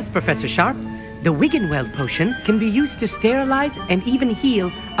handy? Yes, Professor Sharp. The Wiggenweld potion can be used to sterilize and even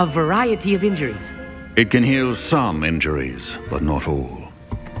heal a variety of injuries. It can heal some injuries, but not all.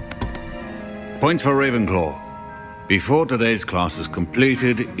 Point for Ravenclaw. Before today's class is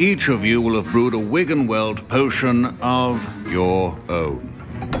completed, each of you will have brewed a Wiggenweld potion of your own.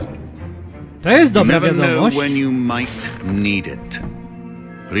 To jest dobra You never wiadomość. know when you might need it.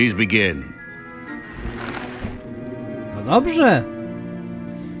 Please begin. No dobrze.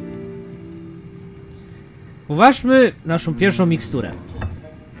 Uważmy naszą pierwszą miksturę.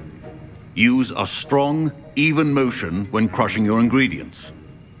 Use a strong, even motion when crushing your ingredients.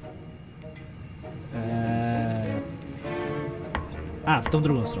 A, w tą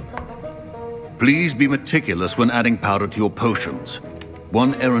drugą stronę. Please be meticulous when adding powder to your potions.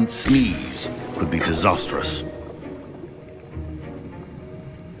 One errant sneeze could be disastrous.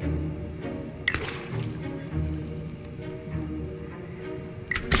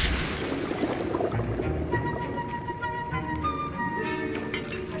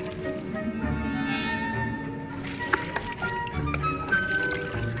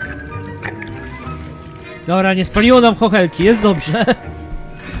 Dobra, nie spaliło nam chochelki, jest dobrze.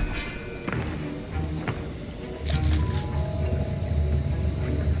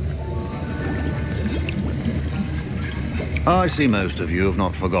 I see most of you have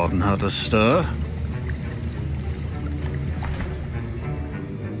not forgotten how to stir.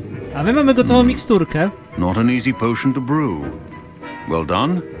 A my mamy gotową miksturkę. Not an easy potion to brew. Well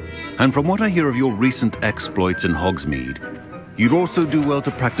done. And from what I hear of your recent exploits in Hogsmeade, you'd also do well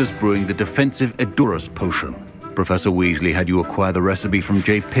to practice brewing the defensive Edurus potion. Professor Weasley had you acquire the recipe from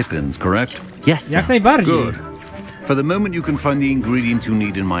J. Pippins, correct? Yes, sir. Jak najbardziej. Good. For the moment you can find the ingredients you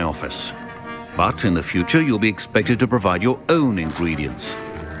need in my office. But in the future you'll be expected to provide your own ingredients.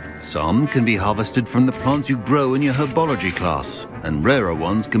 Some can be harvested from the plants you grow in your herbology class, and rarer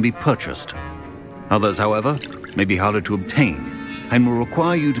ones can be purchased. Others, however, may be harder to obtain, and will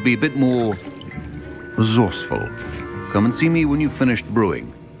require you to be a bit more resourceful. Come and see me when you've finished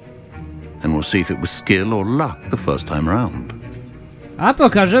brewing, and we'll see if it was skill or luck the first time round. A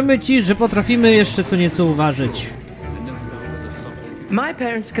pokażemy ci, że potrafimy jeszcze co nieco uważać. My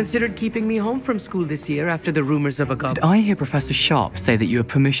parents considered keeping me home from school this year after the rumors of a goblin. Did I hear Professor Sharp say that you have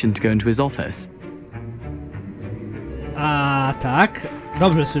permission to go into his office? A tak,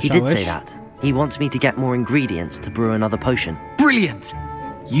 dobrze He did słyszałeś. say that. He wants me to get more ingredients to brew another potion. Brilliant!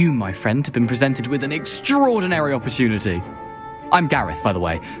 You, my friend, have been presented with an extraordinary opportunity. I'm Gareth, by the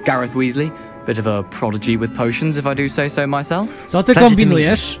way. Gareth Weasley. Bit of a prodigy with potions, if I do say so myself. Co ty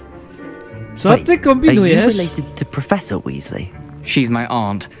kombinujesz? Co ty kombinujesz? Are you related to Professor Weasley? She's my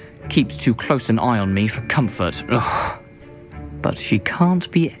aunt. Keeps too close an eye on me for comfort. Ugh. But she can't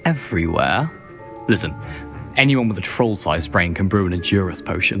be everywhere. Listen, anyone with a troll-sized brain can brew an Edurus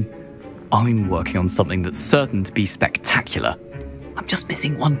potion. I'm working on something that's certain to be spectacular. I'm just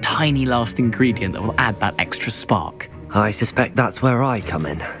missing one tiny last ingredient that will add that extra spark. I suspect that's where I come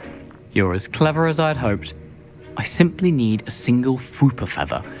in. You're as clever as I'd hoped. I simply need a single Fwooper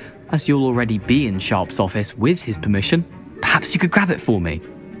feather. As you'll already be in Sharp's office with his permission, perhaps you could grab it for me.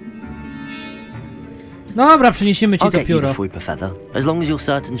 Dobra, przyniesiemy ci I'll to get you pióro. the Fwooper feather, as long as you're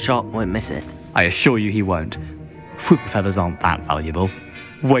certain Sharp won't miss it. I assure you he won't. Fwooper feathers aren't that valuable.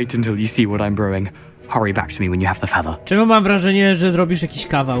 Wait until you see what I'm brewing. Hurry back to me when you have the feather. Czemu mam wrażenie, że zrobisz jakiś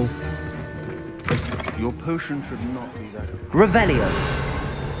kawał? Your potion should not be that. Revelio.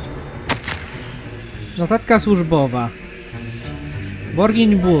 Notatka służbowa.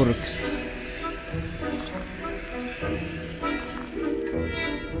 Borginburgs.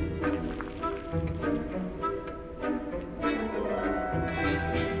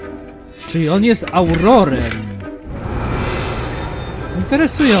 Czyli on jest aurorem.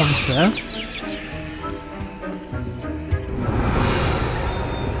 Interesujące.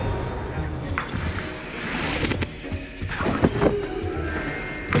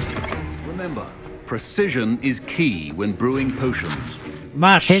 Remember, precision is key when brewing potions.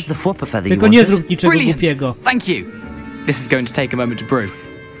 Masz. Here's the Fwooper feather Tylko you nie wanted. zrób niczego głupiego. Thank you. This is going to take a moment to brew.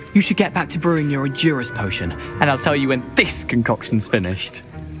 You should get back to brewing your Edurus potion, and I'll tell you when this concoction's finished.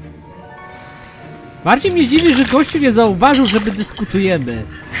 Bardziej mnie dziwi, że gościu nie zauważył, żeby dyskutujemy.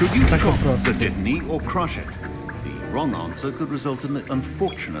 Should you Tak po chop prostu. the Dittany or crush it? The wrong answer could result in the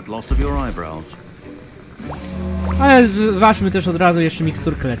unfortunate loss of your eyebrows. Ale ważmy też od razu jeszcze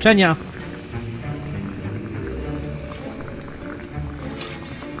miksturkę leczenia.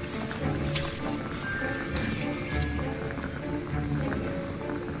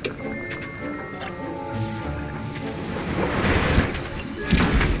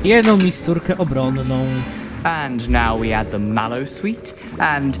 Jedną miksturkę obronną. And now we add the mallow sweet,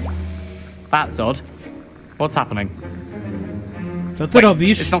 and... That's odd. What's happening? Co ty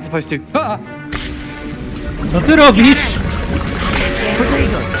robisz? It's not supposed to... Ah! Co ty robisz?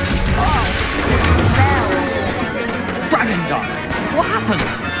 Gryfindor! What happened?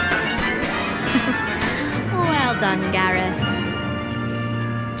 Well done, Gareth.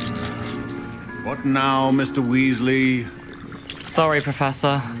 What now, Mr. Weasley? Sorry,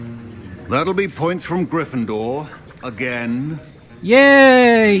 Professor. That'll be points from Gryffindor. Again.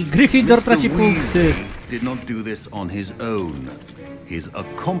 Jej! Gryffindor traci punkty. did not do this on his own. His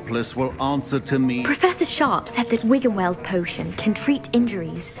accomplice will answer to me. Professor Sharp said that Wiggenweld potion can treat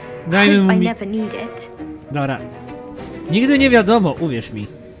injuries. Dajmy Hope I mi... never need it. Dobra. Nigdy nie wiadomo, uwierz mi.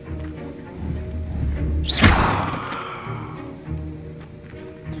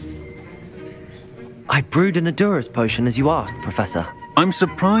 I brewed an Adura's potion as you asked, Professor. I'm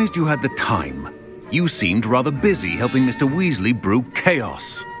surprised you had the time. You seemed rather busy helping Mr. Weasley brew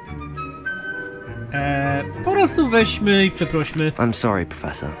chaos. Po prostu weźmy i przeprośmy. I'm sorry,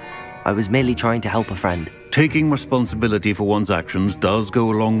 Professor. I was merely trying to help a friend. Taking responsibility for one's actions does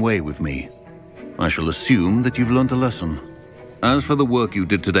go a long way with me. I shall assume that you've learnt a lesson. As for the work you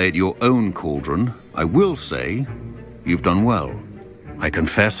did today at your own cauldron, I will say you've done well. I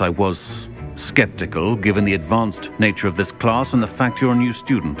confess I was skeptical given the advanced nature of this class and the fact you're a new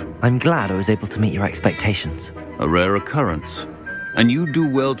student. I'm glad I was able to meet your expectations. A rare occurrence. And you do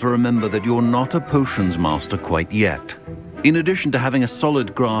well to remember that you're not a potions master quite yet. In addition to having a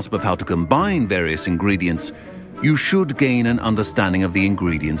solid grasp of how to combine various ingredients, you should gain an understanding of the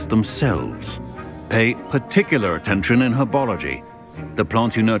ingredients themselves. Pay particular attention in herbology. The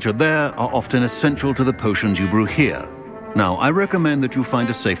plants you nurture there are often essential to the potions you brew here. Now, I recommend that you find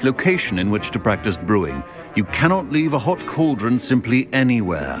a safe location in which to practice brewing. You cannot leave a hot cauldron simply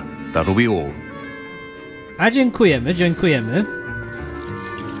anywhere. That'll be all. A dziękujemy, dziękujemy.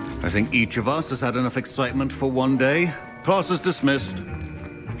 I think each of us has had enough excitement for one day. Class is dismissed.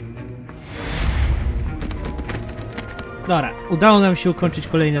 Dobra, udało nam się ukończyć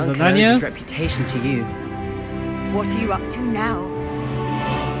kolejne zadanie. Reputation to you. What are you up to now?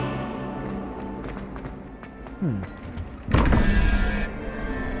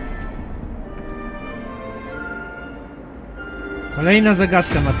 Kolejna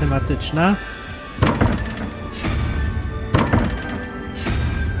zagadka matematyczna.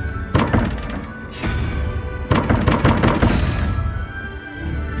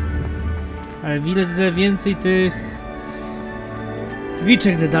 Ale widzę więcej tych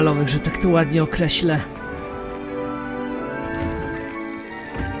drzwiczek dedalowych, że tak to ładnie określę.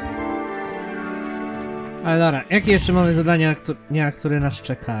 Ale dobra, jakie jeszcze mamy zadania, które nas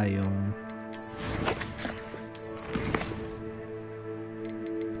czekają?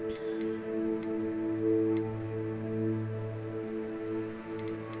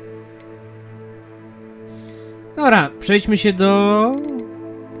 Dobra, przejdźmy się do...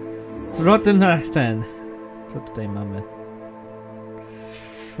 Z powrotem na ten... Co tutaj mamy?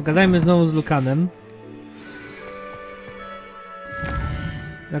 Pogadajmy znowu z Lukanem.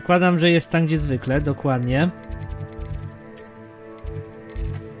 Zakładam, że jest tam gdzie zwykle, dokładnie.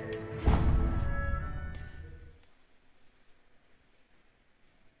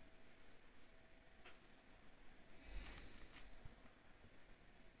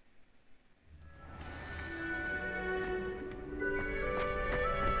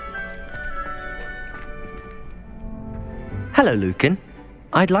 Hello, Lucan.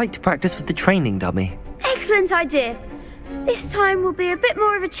 I'd like to practice with the training dummy. Excellent idea. This time will be a bit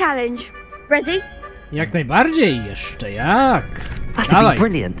more of a challenge. Ready? Jak najbardziej, jeszcze jak. That'll be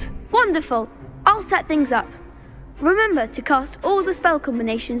brilliant. Wonderful. I'll set things up. Remember to cast all the spell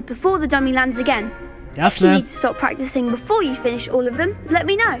combinations before the dummy lands again. Jasne. If you need to stop practicing before you finish all of them, let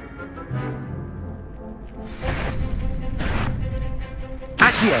me know.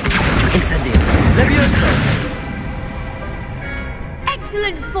 Accio! Incendio! Levioso!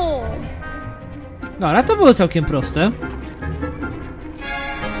 Excellent form! Dobra, to było całkiem proste.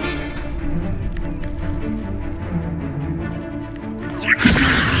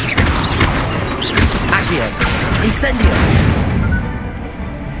 Accio! Incendio!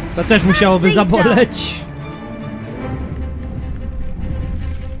 To też musiałoby zaboleć.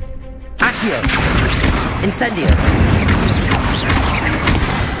 Accio! Incendio!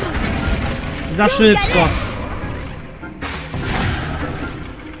 Za szybko.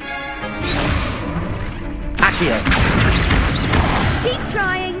 Accio! Keep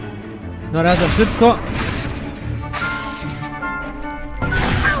trying. Dobra, za szybko.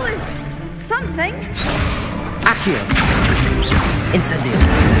 That was something. Accio! Incendio!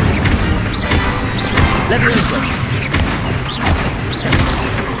 Levioso!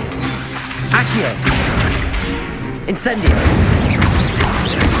 Accio! Incendio!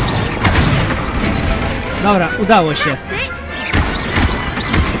 Dobra, udało się.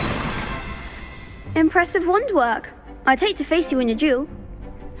 Impressive wand work. I'd hate to face you in a duel.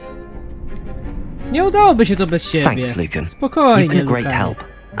 Nie udałoby się to bez siebie. Thanks, Lucan. Spokojnie, You've been a great Lukanie. help.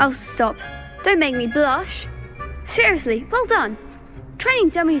 Oh, stop. Don't make me blush. Seriously, well done.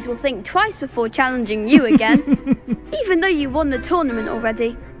 Training dummies will think twice before challenging you again. Even though you won the tournament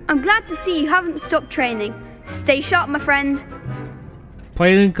already, I'm glad to see you haven't stopped training. Stay sharp, my friend.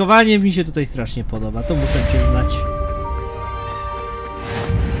 Pojedynkowanie mi się tutaj strasznie podoba, to muszę przyznać.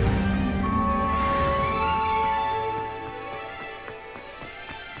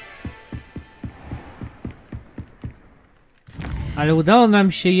 Ale udało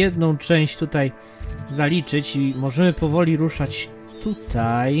nam się jedną część tutaj zaliczyć i możemy powoli ruszać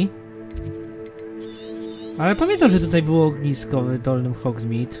tutaj. Ale pamiętam, że tutaj było ognisko w Dolnym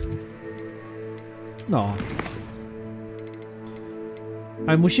Hogsmeade. No.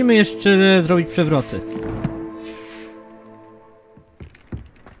 Ale musimy jeszcze zrobić przewroty.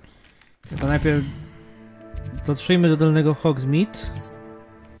 To najpierw dotrzyjmy do Dolnego Hogsmeade.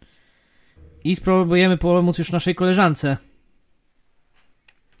 I spróbujemy pomóc już naszej koleżance.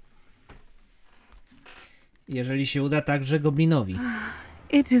 Jeżeli się uda, także Goblinowi.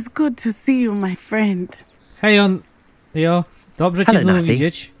 It is good to see you, my friend. Hej, dobrze cię znowu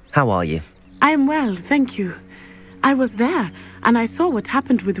widzieć. How are you? I'm well, thank you. I was there, and I saw what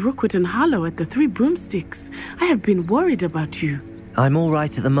happened with Rookwood and Harlow at the Three Broomsticks. I have been worried about you. I'm all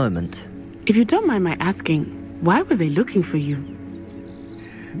right at the moment. If you don't mind my asking, why were they looking for you?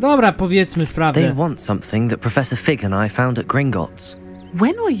 Dobra, powiedzmy prawdę. They want something that Professor Fig and I found at Gringotts.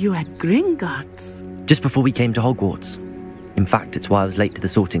 When were you at Gringotts? Just before we came to Hogwarts. In fact, it's why I was late to the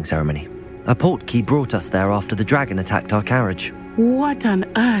sorting ceremony. A portkey brought us there after the dragon attacked our carriage. What on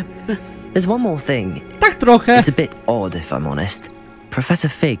earth? There's one more thing. Tak trochę. It's a bit odd, if I'm honest. Professor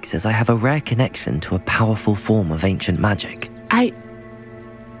Fig says I have a rare connection to a powerful form of ancient magic.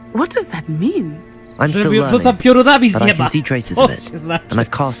 What does that mean? I'm still learning, but I can see traces of it, and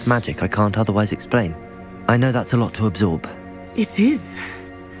I've cast magic I can't otherwise explain. I know that's a lot to absorb. It is.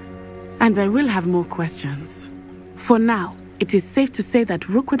 And I will have more questions. For now, it is safe to say that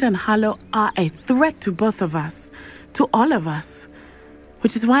Rookwood and Harlow are a threat to both of us, to all of us,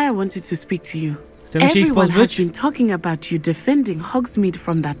 which is why I wanted to speak to you. Everyone has been talking about you defending Hogsmeade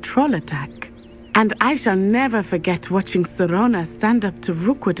from that troll attack. And I shall never forget watching Sorona stand up to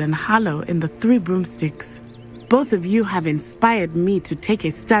Rookwood and Harlow in the Three Broomsticks. Both of you have inspired me to take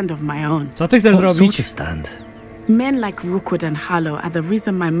a stand of my own. Co ty chcesz zrobić? What sort of stand? Men like Rookwood and Harlow are the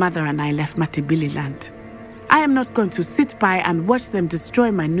reason my mother and I left Matabeleland. I am not going to sit by and watch them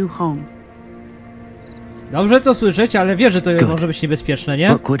destroy my new home. Dobrze to słyszeć, ale wiesz, że to może być niebezpieczne, nie?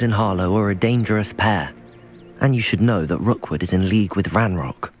 Rookwood and Harlow are a dangerous pair. And you should know that Rookwood is in league with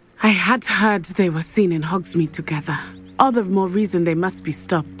Ranrock. I had heard they were seen in Hogsmeade together. All the more reason they must be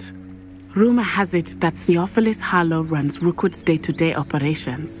stopped. Rumor has it that Theophilus Harlow runs Rookwood's day-to-day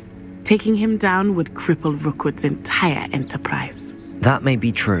operations. Taking him down would cripple Rookwood's entire enterprise. That may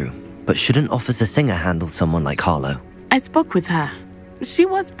be true, but shouldn't Officer Singer handle someone like Harlow? I spoke with her. She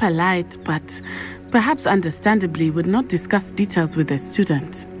was polite, but perhaps understandably would not discuss details with a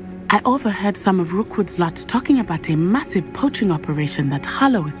student. I overheard some of Rookwood's lot talking about a massive poaching operation that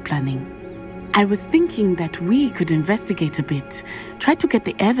Harlow is planning. I was thinking that we could investigate a bit, try to get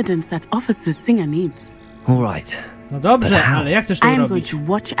the evidence that Officer Singer needs. All right. No dobrze, ale jak chcesz to I am robić? going to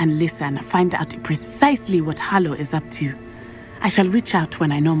watch and listen, find out precisely what Harlow is up to. I shall reach out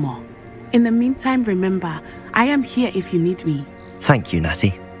when I know more. In the meantime, remember, I am here if you need me. Thank you,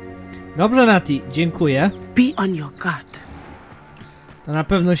 Natty. Dobrze, Natty, dziękuję. Be on your guard. To na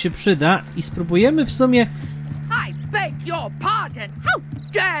pewno się przyda i spróbujemy w sumie... I beg your pardon! How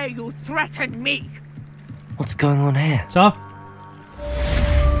dare you threaten me? What's going on here? Co?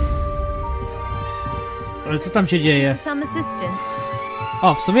 Ale co tam się dzieje? Some assistance.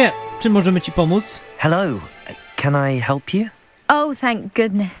 O, w sumie, czym możemy ci pomóc? Hello, can I help you? Oh, thank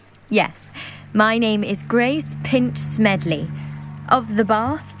goodness. Yes. My name is Grace Pinch Smedley. Of the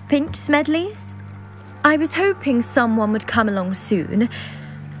Bath Pinch Smedleys? I was hoping someone would come along soon.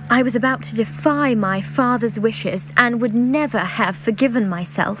 I was about to defy my father's wishes and would never have forgiven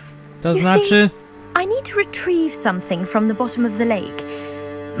myself. To znaczy? I need to retrieve something from the bottom of the lake.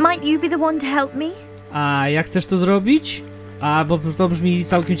 Might you be the one to help me? A jak chcesz to zrobić? A, bo to brzmi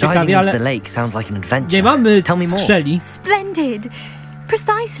całkiem ciekawie, ale... the lake sounds like an adventure. Nie mamy Tell me more. skrzeli. Splendid!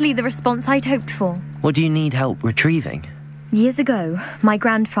 Precisely the response I'd hoped for. What do you need help retrieving? Years ago, my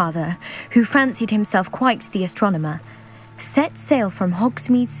grandfather, who fancied himself quite the astronomer, set sail from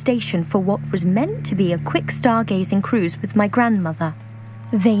Hogsmeade Station for what was meant to be a quick stargazing cruise with my grandmother.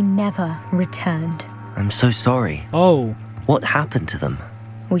 They never returned. I'm so sorry. Oh. What happened to them?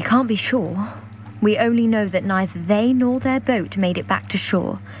 We can't be sure. We only know that neither they nor their boat made it back to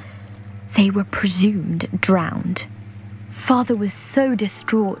shore. They were presumed drowned. Father was so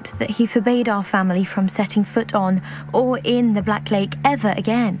distraught that he forbade our family from setting foot on or in the Black Lake ever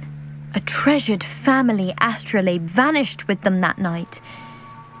again. A treasured family astrolabe vanished with them that night.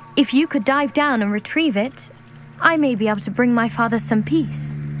 If you could dive down and retrieve it, I may be able to bring my father some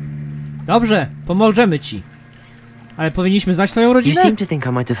peace. Dobrze, pomożemy ci. Ale powinniśmy znać twoją rodzinę? You seem to think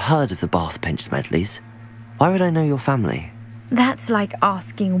I might have heard of the Bath Pinch Smedleys. Why would I know your family? That's like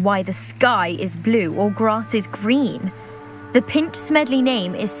asking why the sky is blue or grass is green. The Pinch Smedley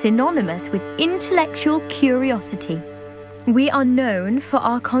name is synonymous with intellectual curiosity. We are known for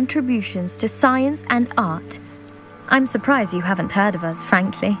our contributions to science and art. I'm surprised you haven't heard of us,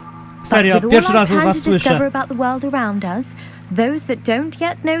 frankly. Serio, but with pierwszy all I raz o can was to discover słyszę. about the world around us, those that don't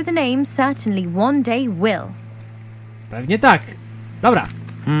yet know the name certainly one day will. Pewnie tak. Dobra.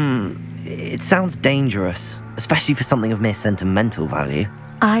 It sounds dangerous, especially for something of mere sentimental value.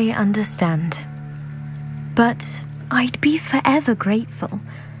 I understand. But I'd be forever grateful.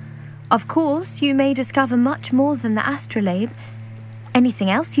 Of course, you may discover much more than the astrolabe. Anything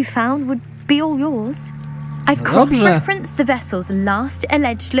else you found would be all yours. I've cross-referenced the vessel's last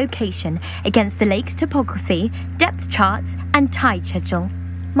alleged location against the lake's topography, depth charts, and tide schedule.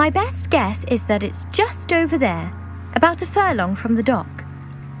 My best guess is that it's just over there, about a furlong from the dock.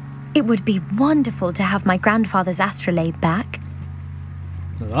 It would be wonderful to have my grandfather's astrolabe back.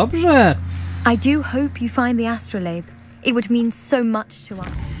 Dobrze. I do hope you find the astrolabe. It would mean so much to us.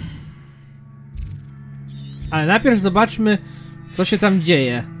 Ale najpierw zobaczmy, co się tam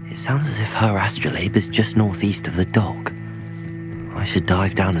dzieje. It sounds as if her astrolabe is just northeast of the dock. I should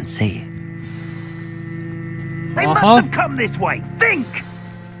dive down and see. They must have come this way. Think!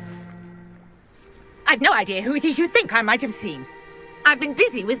 I've no idea who it is you think I might have seen. I've been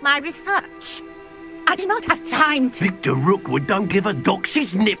busy with my research. I do not have time to... Victor Rookwood don't give a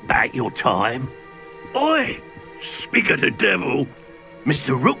doxy's nip back your time. Oi! Speak of the devil.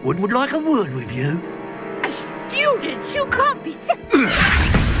 Mr. Rookwood would like a word with you. A student? You can't be sick.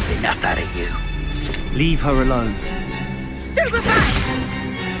 Enough out of you. Leave her alone. Stupefy!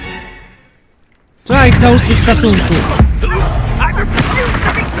 Trzeba ich nauczyć szacunku. I refuse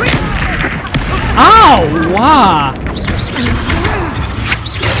to be treated! Ała!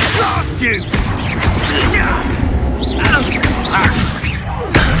 Blast you!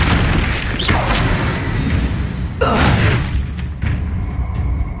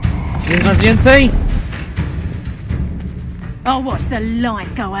 Jest was więcej? I'll watch the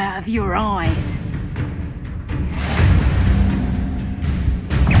light go out of your eyes.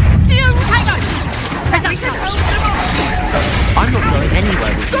 I'm not going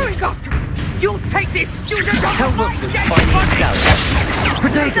anywhere with you. Going after him! You'll take this student off Tell my Rookwood to dead find body! himself.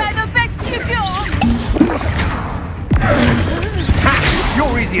 Protect Is that the best you got?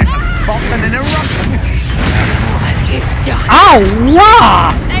 You're easier to spot than an eruption.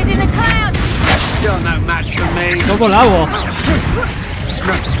 Ała! Head in the clouds! You're no match for me. To bolało.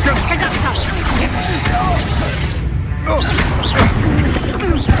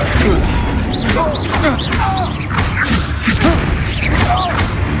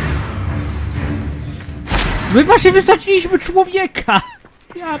 My właśnie wysadziliśmy człowieka!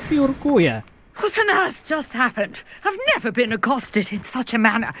 Ja piórkuję. What on earth just happened? I've never been accosted in such a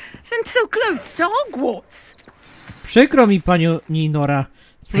manner, and so close to Hogwarts. Przykro mi, pani Nora.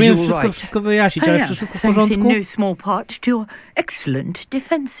 Spróbuję wszystko wyjaśnić, ale wszystko w porządku? Thanks in no small part to your excellent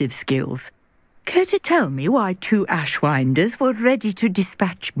defensive skills. Care to tell me why two Ashwinders were ready to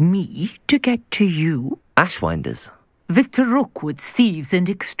dispatch me to get to you? Ashwinders? Victor Rookwood's thieves and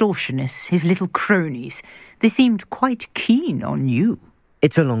extortionists, his little cronies. They seemed quite keen on you.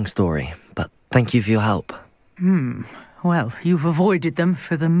 It's a long story, but thank you for your help. Well, you've avoided them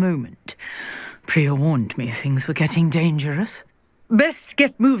for the moment. Priya warned me things were getting dangerous. Best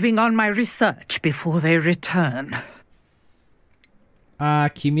get moving on my research before they return. A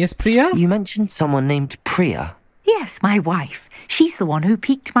kim jest Priya? You mentioned someone named Priya. Yes, my wife. She's the one who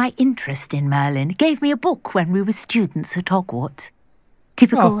piqued my interest in Merlin. Gave me a book when we were students at Hogwarts.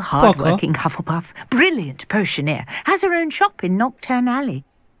 Typical hard-working Hufflepuff. Brilliant potioneer. Has her own shop in Knockturn Alley.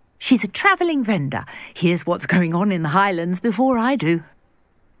 She's a travelling vendor. Hears what's going on in the Highlands before I do.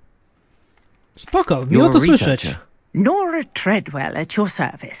 Spoko, miło to słyszeć. Nora Treadwell at your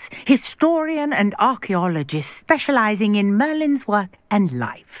service. Historian and archaeologist specializing in Merlin's work and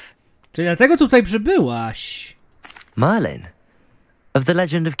life. Czyli dlatego tutaj przybyłaś. Merlin? Of the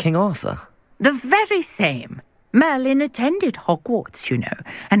legend of King Arthur? The very same. Merlin attended Hogwarts, you know,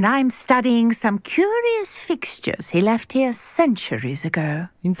 and I'm studying some curious fixtures he left here centuries ago.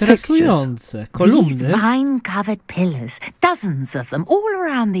 Interesujące. Kolumny. These vine-covered pillars, dozens of them, all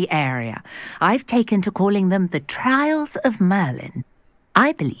around the area. I've taken to calling them the Trials of Merlin.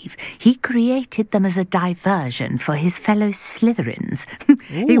 I believe he created them as a diversion for his fellow Slytherins.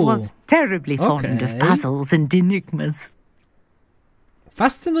 He was terribly fond of puzzles and enigmas.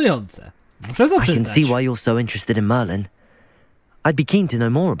 Fascynujące. Muszę to I can przyznać. see why you're so interested in Merlin. I'd be keen to know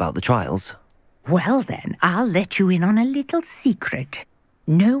more about the trials. Well then, I'll let you in on a little secret.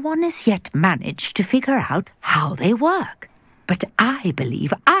 No one has yet managed to figure out how they work. But I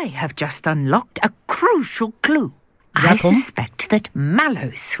believe I have just unlocked a crucial clue. I suspect that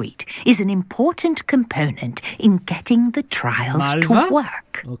Mallowsweet is an important component in getting the trials to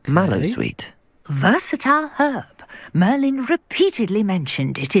work. Okay. Mallowsweet? Versatile herb. Merlin repeatedly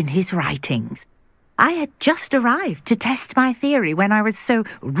mentioned it in his writings. I had just arrived to test my theory when I was so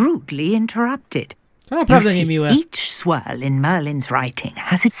rudely interrupted. You see, each swirl in Merlin's writing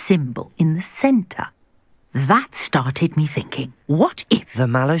has a symbol in the center. That started me thinking, what if... The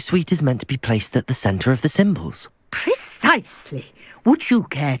Mallowsweet is meant to be placed at the center of the symbols. Precisely. Would you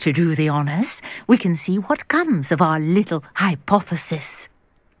care to do the honors? We can see what comes of our little hypothesis.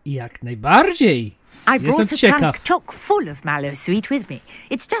 Jak najbardziej. I brought a trunk chock full of Mallowsweet with me.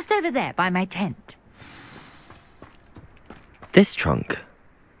 It's just over there by my tent. This trunk?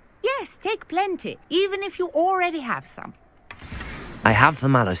 Yes, take plenty, even if you already have some. I have the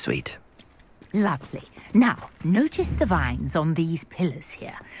Mallowsweet. Lovely. Now, notice the vines on these pillars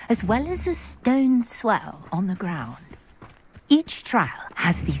here, as well as a stone swell on the ground. Each trial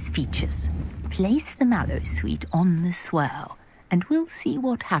has these features. Place the Mallowsweet on the swell, and we'll see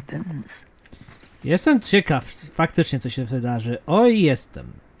what happens. Jestem ciekaw faktycznie, co się wydarzy. Oj, jestem.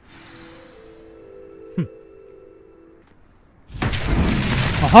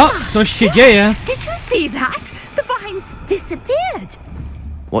 Oho, coś się dzieje. Did you see that? The vines disappeared.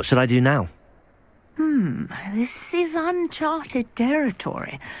 What should I do now? This is uncharted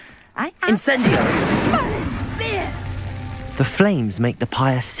territory. Incendio! The flames make the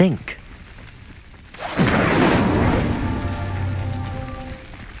pyre sink.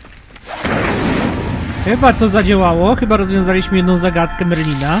 Chyba to zadziałało. Chyba rozwiązaliśmy jedną zagadkę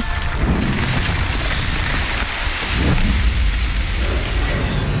Merlina.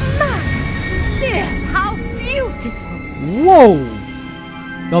 Wow!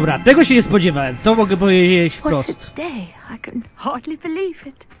 Dobra, tego się nie spodziewałem. To mogę powiedzieć wprost.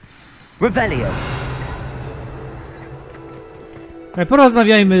 Revelio.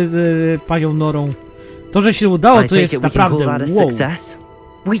 Porozmawiajmy z panią Norą. To, że się udało, to jest naprawdę wow.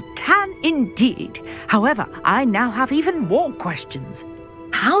 We can indeed. However, I now have even more questions.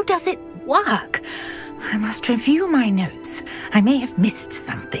 How does it work? I must review my notes. I may have missed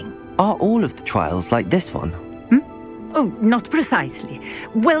something. Are all of the trials like this one? Oh, not precisely.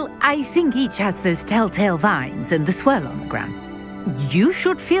 Well, I think each has those telltale vines and the swirl on the ground. You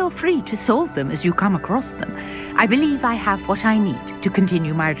should feel free to solve them as you come across them. I believe I have what I need to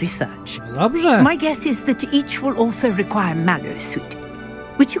continue my research. Dobrze. My guess is that each will also require Mallowsweet,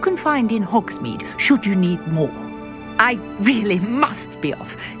 which you can find in Hogsmeade should you need more. I really must be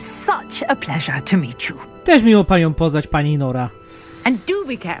off. Such a pleasure to meet you. Też miło panią poznać, pani Nora. And do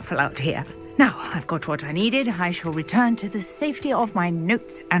be careful out here. Now, I've got what I needed. I shall return to the safety of my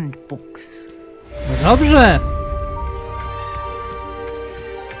notes and books. No dobrze.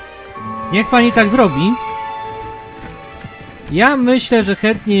 Niech pani tak zrobi. Ja myślę, że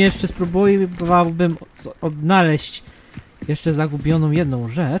chętnie jeszcze spróbowałbym odnaleźć jeszcze zagubioną jedną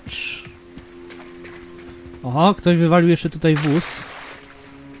rzecz. Oho, ktoś wywalił jeszcze tutaj wóz.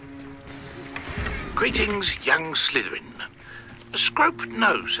 Greetings, young Slytherin. Scrope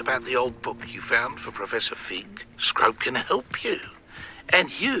knows about the old book you found for Professor Fig. Scrope can help you.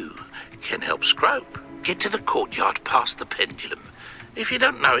 And you can help Scrope. Get to the courtyard past the pendulum. If you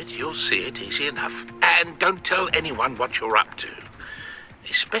don't know it, you'll see it easy enough. And don't tell anyone what you're up to.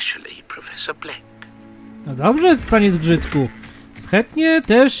 Especially Professor Black. No dobrze, panie Zgrzytku. Chętnie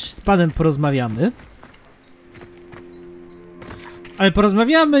też z panem porozmawiamy. Ale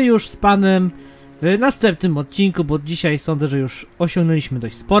porozmawiamy już z panem w następnym odcinku, bo dzisiaj sądzę, że już osiągnęliśmy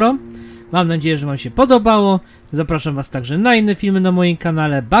dość sporo. Mam nadzieję, że wam się podobało. Zapraszam was także na inne filmy na moim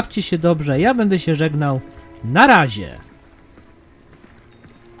kanale. Bawcie się dobrze, ja będę się żegnał. Na razie!